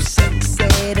it. If you sexed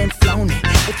and flown it.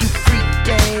 If you freak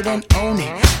dead and own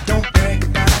it. Don't brag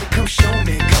about it, come show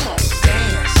me. Come on,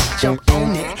 dance, jump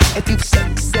on it. If you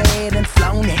sexed and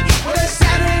flown it. Well, it's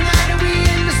Saturday night and we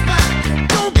in the spot.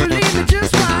 Don't believe me,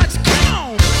 just watch. Come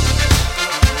on.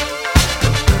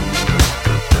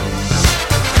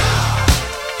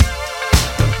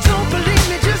 Don't believe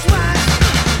me, just watch.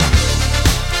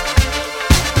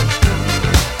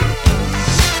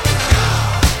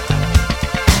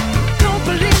 Don't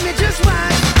believe me, just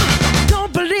watch.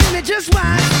 Don't believe me, just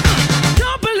watch.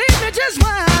 Don't believe me, just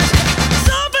watch.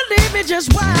 Don't believe me,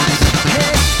 just watch.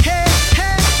 Hey, hey,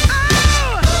 hey,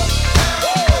 oh!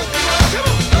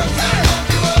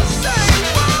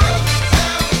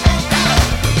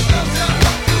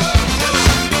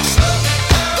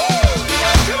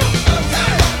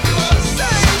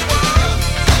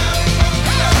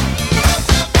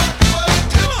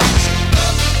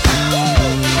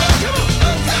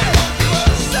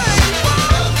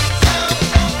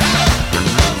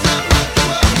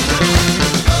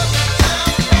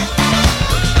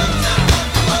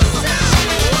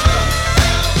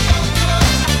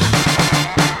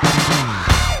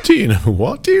 you know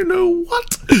what? Do you know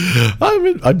what?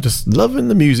 I'm just loving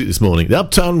the music this morning. The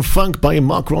Uptown Funk by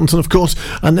Mark Ronson, of course,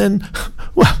 and then,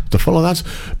 well, to follow that,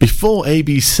 before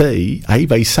ABC,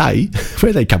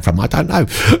 where they come from, I don't know.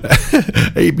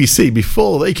 ABC,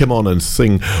 before they come on and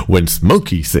sing When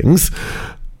Smokey Sings,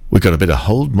 we got a bit of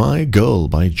Hold My Girl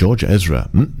by George Ezra.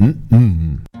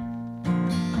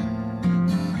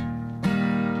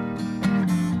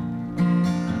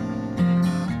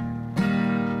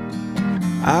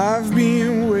 I've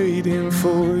been waiting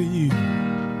for you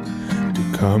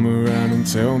to come around and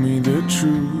tell me the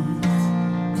truth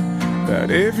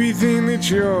about everything that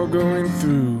you're going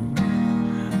through.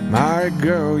 My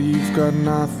girl, you've got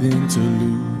nothing to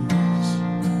lose.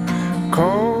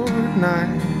 Cold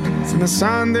nights and the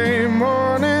Sunday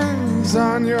mornings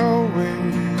on your way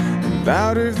and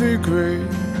out of the grave.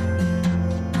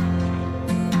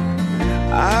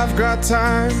 I've got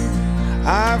time,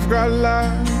 I've got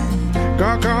love,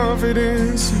 got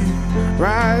confidence, you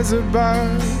rise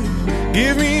above.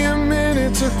 Give me a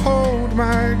minute to hold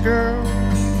my girl.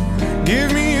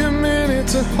 Give me a minute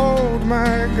to hold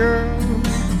my girl.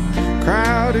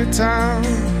 Crowded town,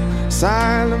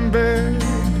 silent bed,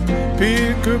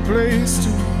 pick a place to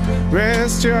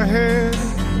rest your head.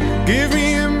 Give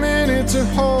me a minute to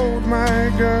hold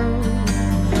my girl.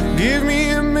 Give me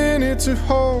a minute to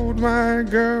hold my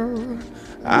girl.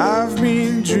 I've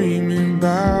been dreaming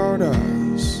about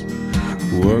us,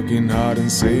 working hard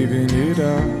and saving it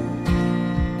up.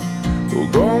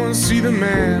 We'll go and see the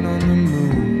man on the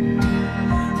moon.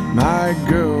 My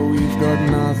girl, we've got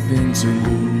nothing to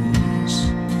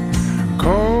lose.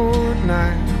 Cold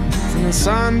nights and the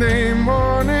Sunday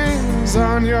mornings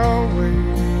on your way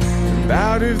and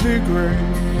out of the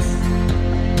grave.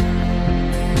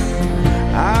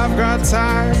 I've got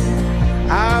time,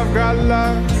 I've got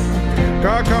love,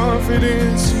 got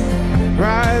confidence,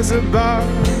 rise above.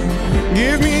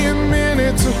 Give me a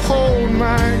minute to hold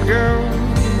my girl.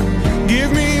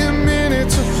 Give me a minute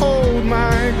to hold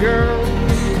my girl.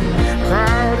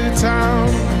 Crowded town,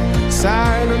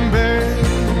 silent bed,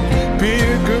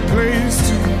 pick a place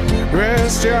to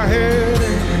rest your head.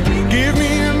 Give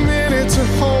me a minute to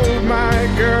hold my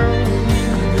girl.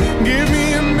 Give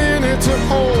me a minute to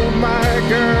hold my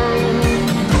girl.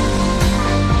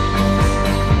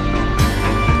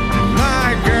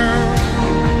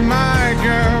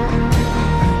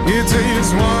 It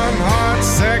takes one hot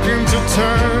second to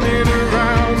turn it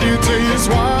around. It takes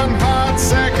one hot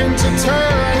second to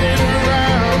turn it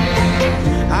around.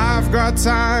 I've got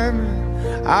time,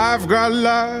 I've got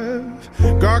love,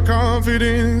 got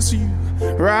confidence, you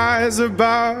rise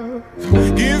above.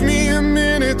 Give me a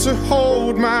minute to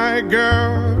hold my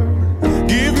girl.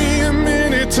 Give me a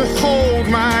minute to hold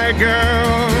my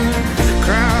girl.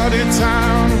 Crowded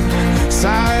town,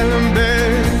 silent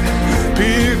bed,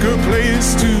 pick a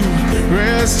place to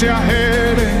rest your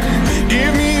head.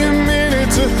 Give me a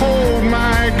minute to hold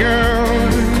my girl.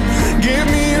 Give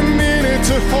me a minute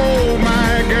to hold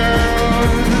my girl.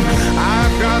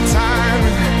 I've got time,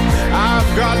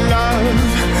 I've got love,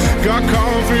 got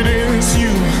confidence,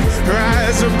 you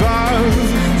rise above.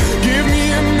 Give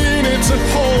me a minute to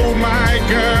hold my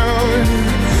girl.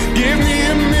 Give me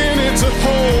a minute to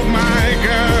hold my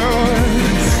girl.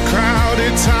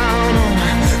 Crowded town,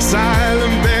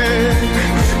 silent bed,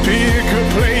 pick a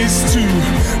place to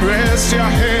rest your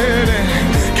head.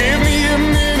 Give me a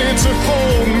minute to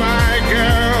hold my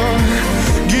girl.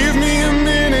 Give me a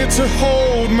minute to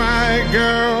hold my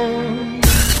girl.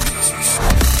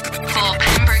 For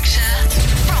Pembrokeshire,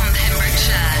 from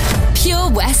Pembrokeshire, Pure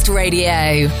West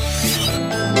Radio.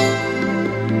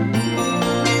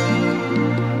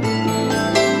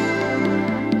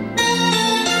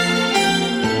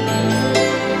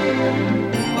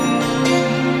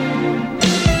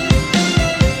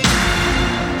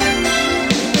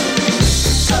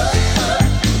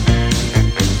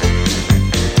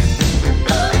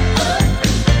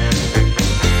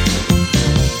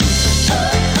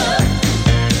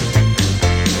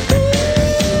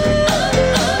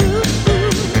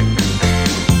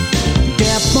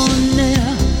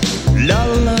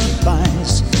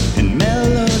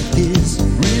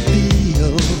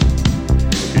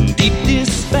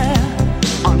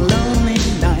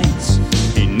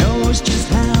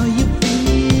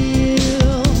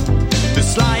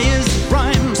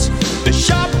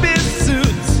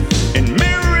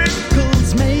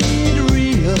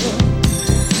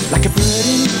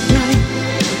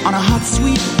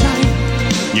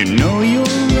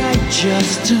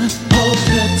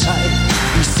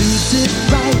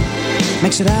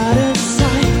 Makes it out of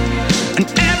sight, and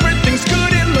everything's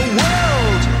good in the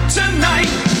world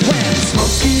tonight. When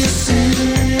Smokey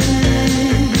sings,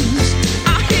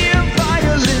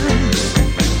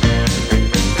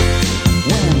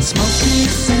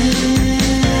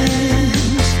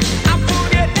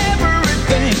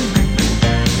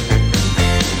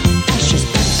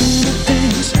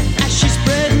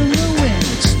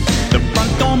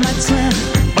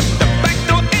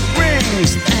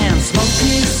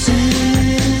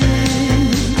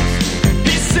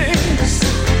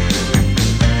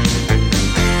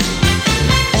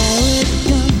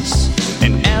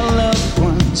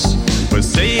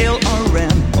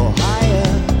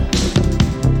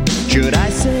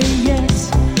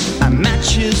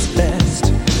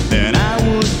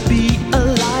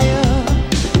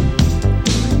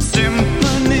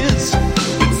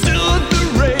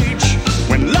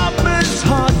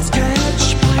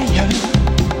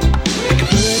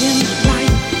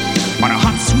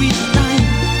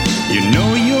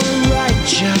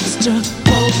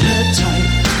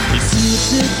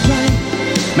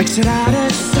 takes it out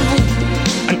of sight,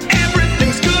 and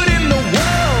everything's good in the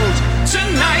world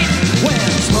tonight.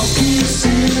 When Smokey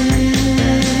sings,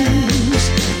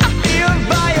 I hear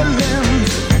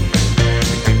violins.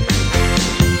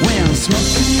 When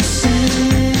Smokey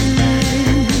sings,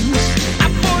 I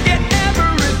forget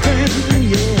everything,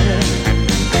 yeah.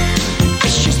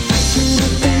 As she's packing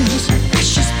her things, as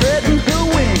she's spreading her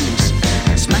wings,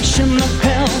 smashing the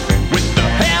hell with the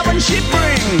heaven she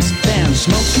brings. Then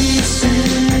Smokey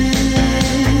sings,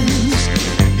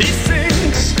 he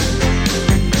sings.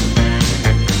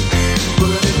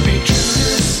 Would it be true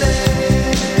to say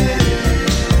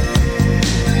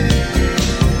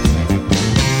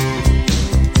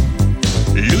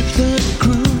Luther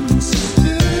Cruz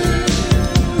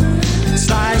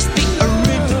size the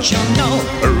original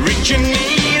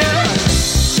originator?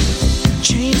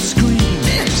 James Green,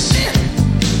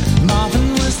 Marvin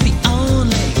was the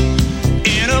only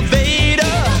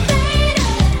innovator.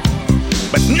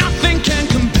 But nothing can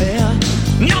compare,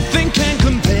 nothing can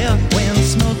compare when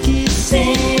Smokey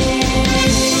sings.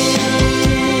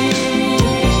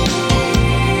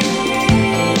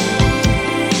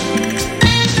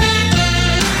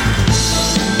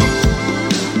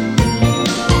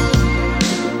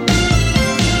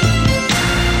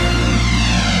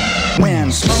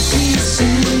 When Smokey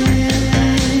sings,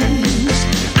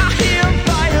 I hear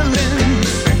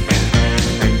violins.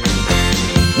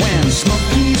 When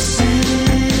Smokey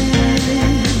sings,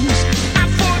 I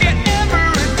forget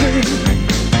everything.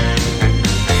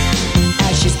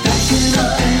 As she's packing her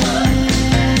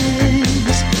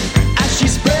things, as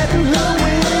she's spreading her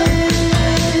wings,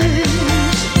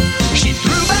 she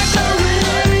threw back her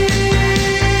ring.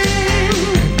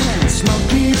 When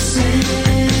Smokey sings,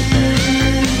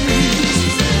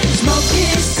 Smokey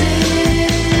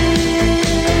sings,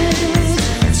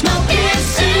 Smokey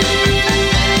sings.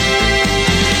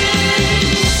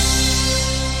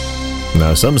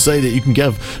 Now, some say that you can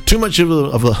give too much of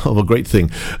a great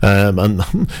thing, and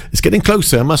it's getting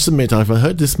closer. I must admit, I've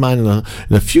heard this man in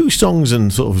a few songs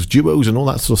and sort of duos and all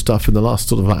that sort of stuff in the last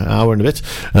sort of hour and a bit.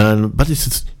 But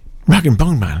it's Rag and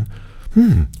Bone Man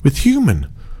with Human.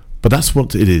 But that's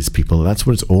what it is, people. That's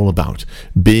what it's all about,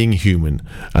 being human.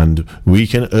 And we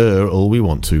can err all we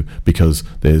want to, because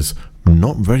there's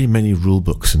not very many rule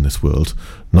books in this world,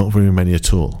 not very many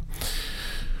at all.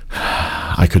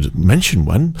 I could mention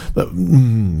one, but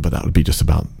that would be just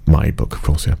about my book, of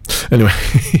course, yeah. Anyway,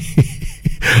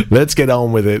 let's get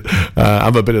on with it.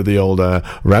 Have a bit of the old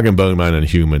Rag and Bone Man and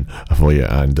Human for you.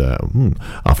 And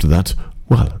after that,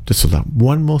 well, just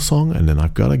one more song, and then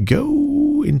I've got to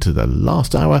go into the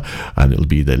last hour, and it'll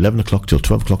be the 11 o'clock till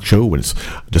 12 o'clock show when it's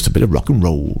just a bit of rock and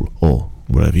roll, or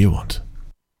whatever you want.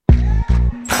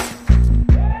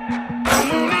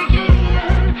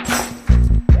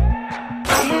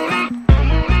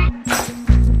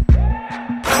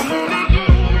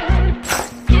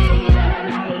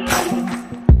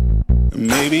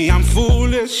 Maybe I'm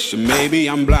foolish, maybe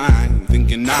I'm blind,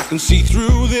 thinking I can see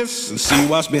through this and see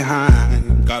what's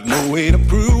behind. Got no way to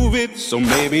prove it, so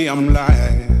maybe I'm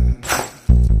lying.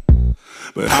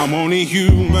 But I'm only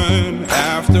human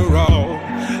after all.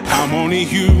 I'm only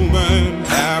human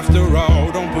after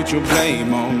all. Don't put your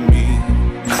blame on me.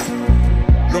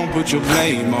 Don't put your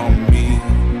blame on me.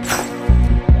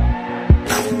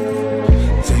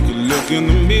 Take a look in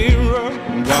the mirror,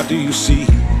 what do you see?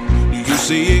 You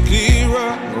see it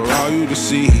clearer, or are you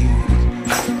deceived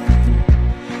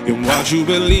in what you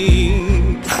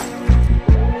believe?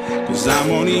 'Cause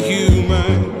I'm only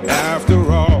human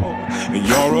after all, and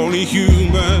you're only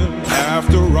human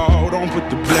after all. Don't put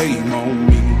the blame on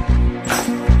me.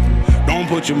 Don't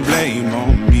put your blame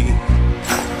on me.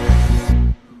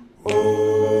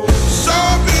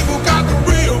 Some people got the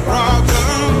real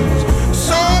problems.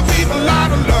 Some people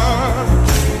out of love.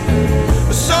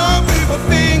 Some people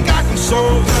think I can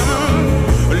solve them.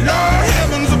 Lord,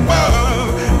 heavens above,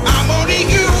 I'm only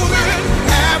human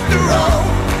after all.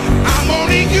 I'm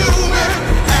only human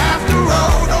after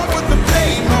all. Don't put the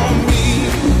blame on me.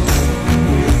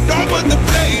 Don't put the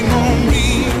blame on me.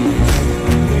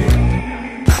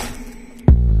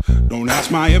 Don't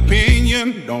ask my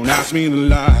opinion, don't ask me to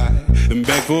lie, and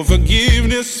beg for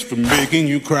forgiveness for making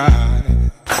you cry.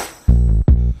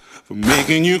 For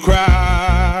making you cry.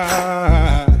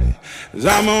 'Cause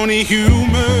I'm only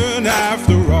human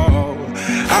after all.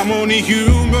 I'm only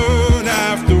human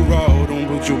after all. Don't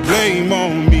put your blame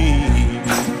on me.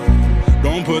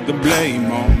 Don't put the blame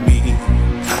on me.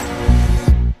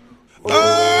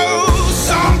 Oh,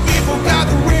 some people got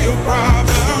the real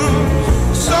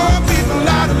problems. Some people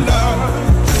out of love.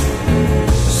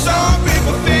 Some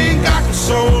people think I can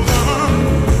solve them.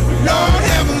 Lord,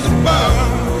 heavens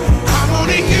above,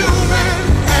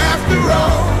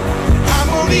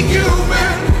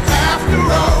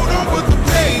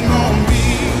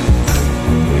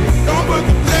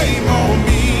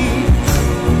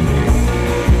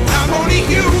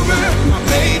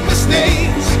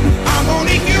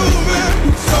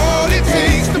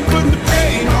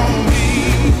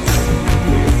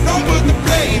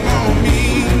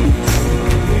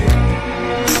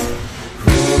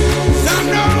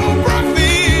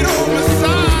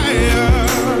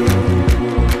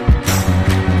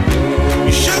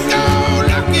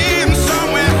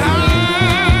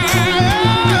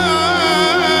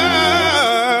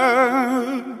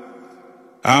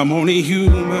 I'm only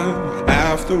human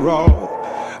after all.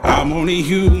 I'm only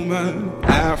human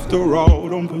after all.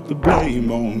 Don't put the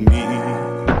blame on me.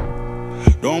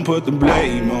 Don't put the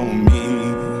blame on me.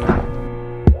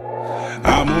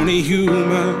 I'm only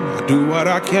human. I do what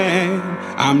I can.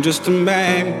 I'm just a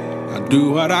man. I do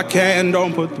what I can.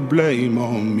 Don't put the blame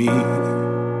on me.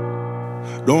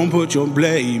 Don't put your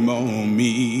blame on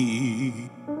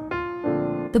me.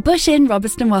 The Bush Inn,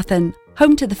 Robertson Wathen,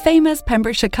 home to the famous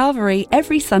Pembrokeshire Carvery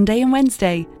every Sunday and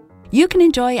Wednesday. You can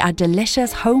enjoy our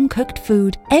delicious home-cooked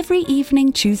food every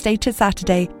evening, Tuesday to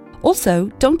Saturday. Also,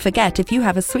 don't forget, if you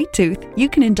have a sweet tooth, you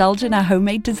can indulge in our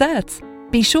homemade desserts.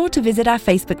 Be sure to visit our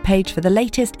Facebook page for the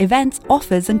latest events,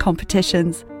 offers and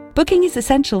competitions. Booking is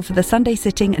essential for the Sunday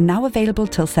sitting and now available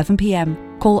till 7 p.m.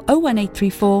 Call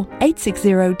 01834 860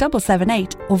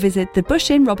 778 or visit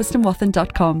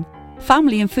thebushinnrobertsonwathen.com.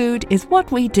 Family and food is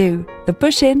what we do. The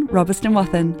Bush Inn, Robertson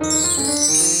Wathen.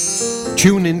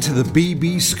 Tune in to the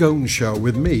BB Scone Show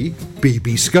with me,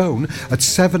 BB Scone, at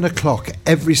 7 o'clock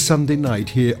every Sunday night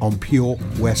here on Pure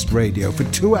West Radio for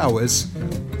 2 hours.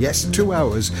 Yes, 2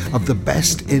 hours of the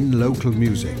best in local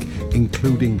music,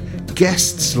 including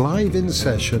guests live in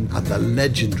session and the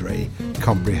legendary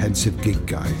Comprehensive Gig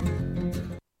Guide.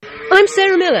 I'm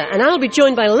Sarah Miller, and I'll be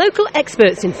joined by local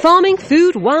experts in farming,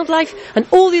 food, wildlife and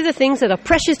all the other things that are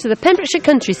precious to the Pembrokeshire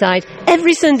countryside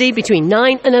every Sunday between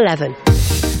 9 and 11.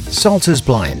 Salters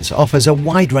Blinds offers a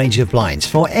wide range of blinds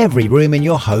for every room in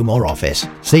your home or office.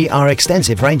 See our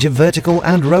extensive range of vertical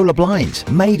and roller blinds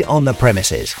made on the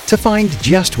premises to find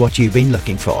just what you've been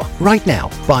looking for. Right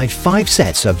now, buy 5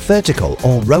 sets of vertical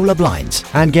or roller blinds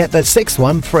and get the 6th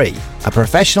one free. A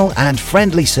professional and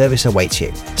friendly service awaits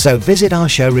you. So visit our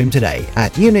showroom today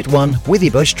at Unit 1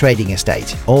 Withybush Trading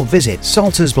Estate or visit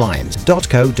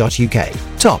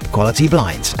saltersblinds.co.uk. Top quality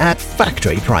blinds at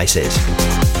factory prices.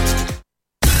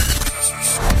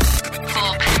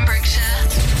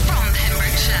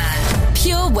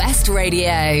 West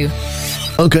Radio.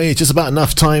 Okay, it's just about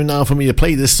enough time now for me to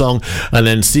play this song and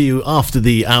then see you after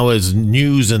the hour's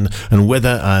news and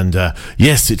weather. And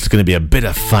yes, it's going to be a bit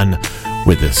of fun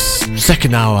with this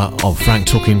second hour of Frank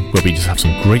Talking, where we just have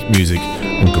some great music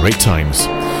and great times.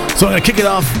 So I'm going to kick it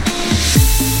off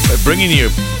by bringing you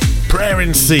Prayer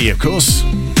in Sea, of course.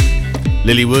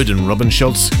 Lilywood and Robin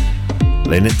Schultz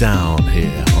laying it down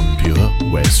here on Pure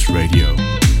West Radio.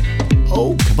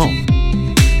 Oh, come on.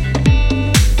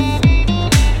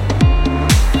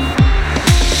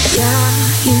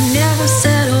 You never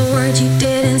said a word, you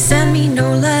didn't send me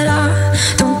no letter.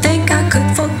 Don't think I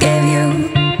could forgive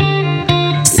you.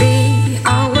 See,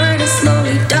 our word is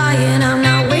slowly dying, I'm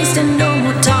not wasting no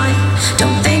more time.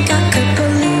 Don't think I could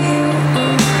believe you.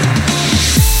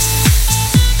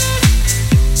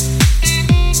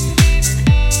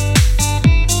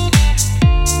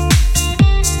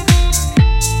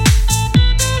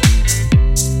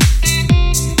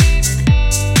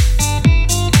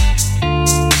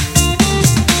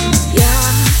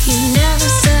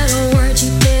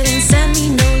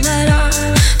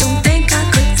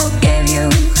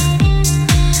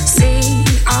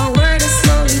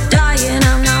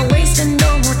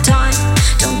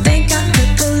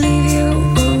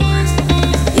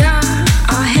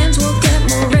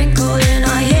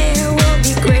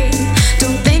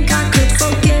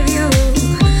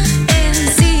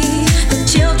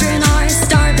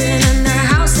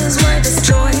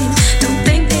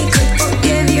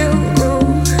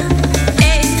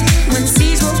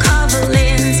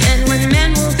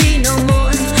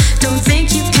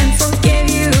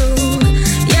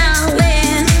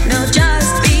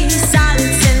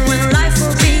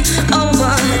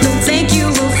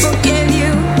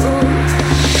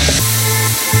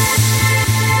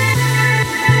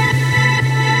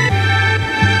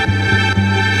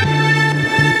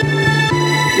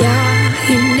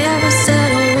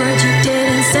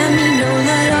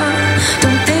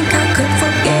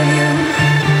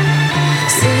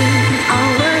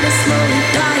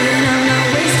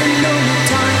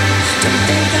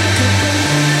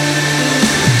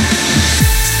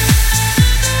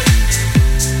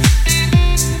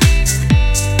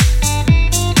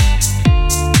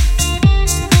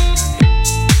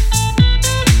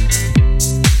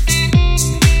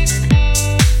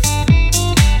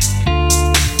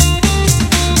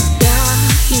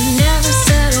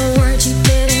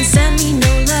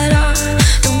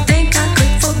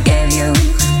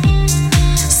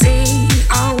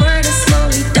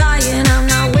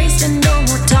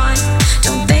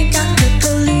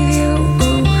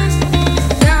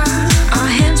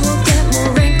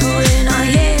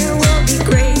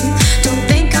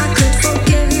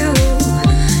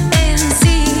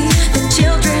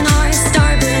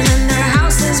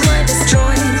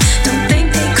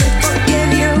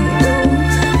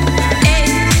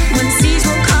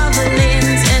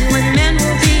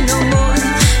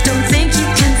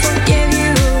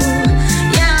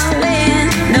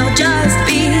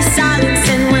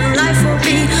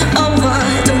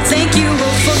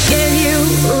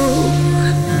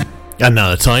 And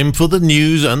now time for the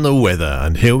news and the weather.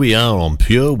 And here we are on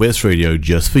Pure West Radio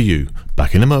just for you.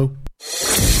 Back in a mo. From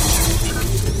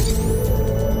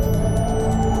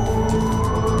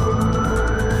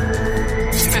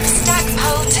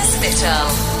Stackpole to Spittal.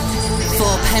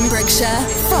 For Pembrokeshire,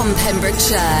 from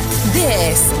Pembrokeshire,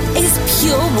 this is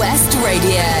Pure West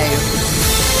Radio.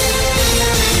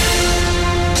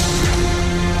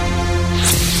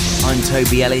 I'm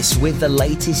Toby Ellis with the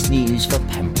latest news for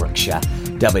Pembrokeshire.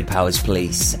 Dyfed-Powys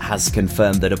Police has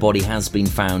confirmed that a body has been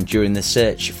found during the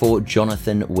search for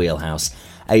Jonathan Wheelhouse.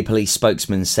 A police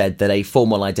spokesman said that a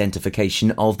formal identification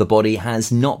of the body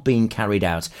has not been carried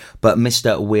out, but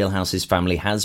Mr. Wheelhouse's family has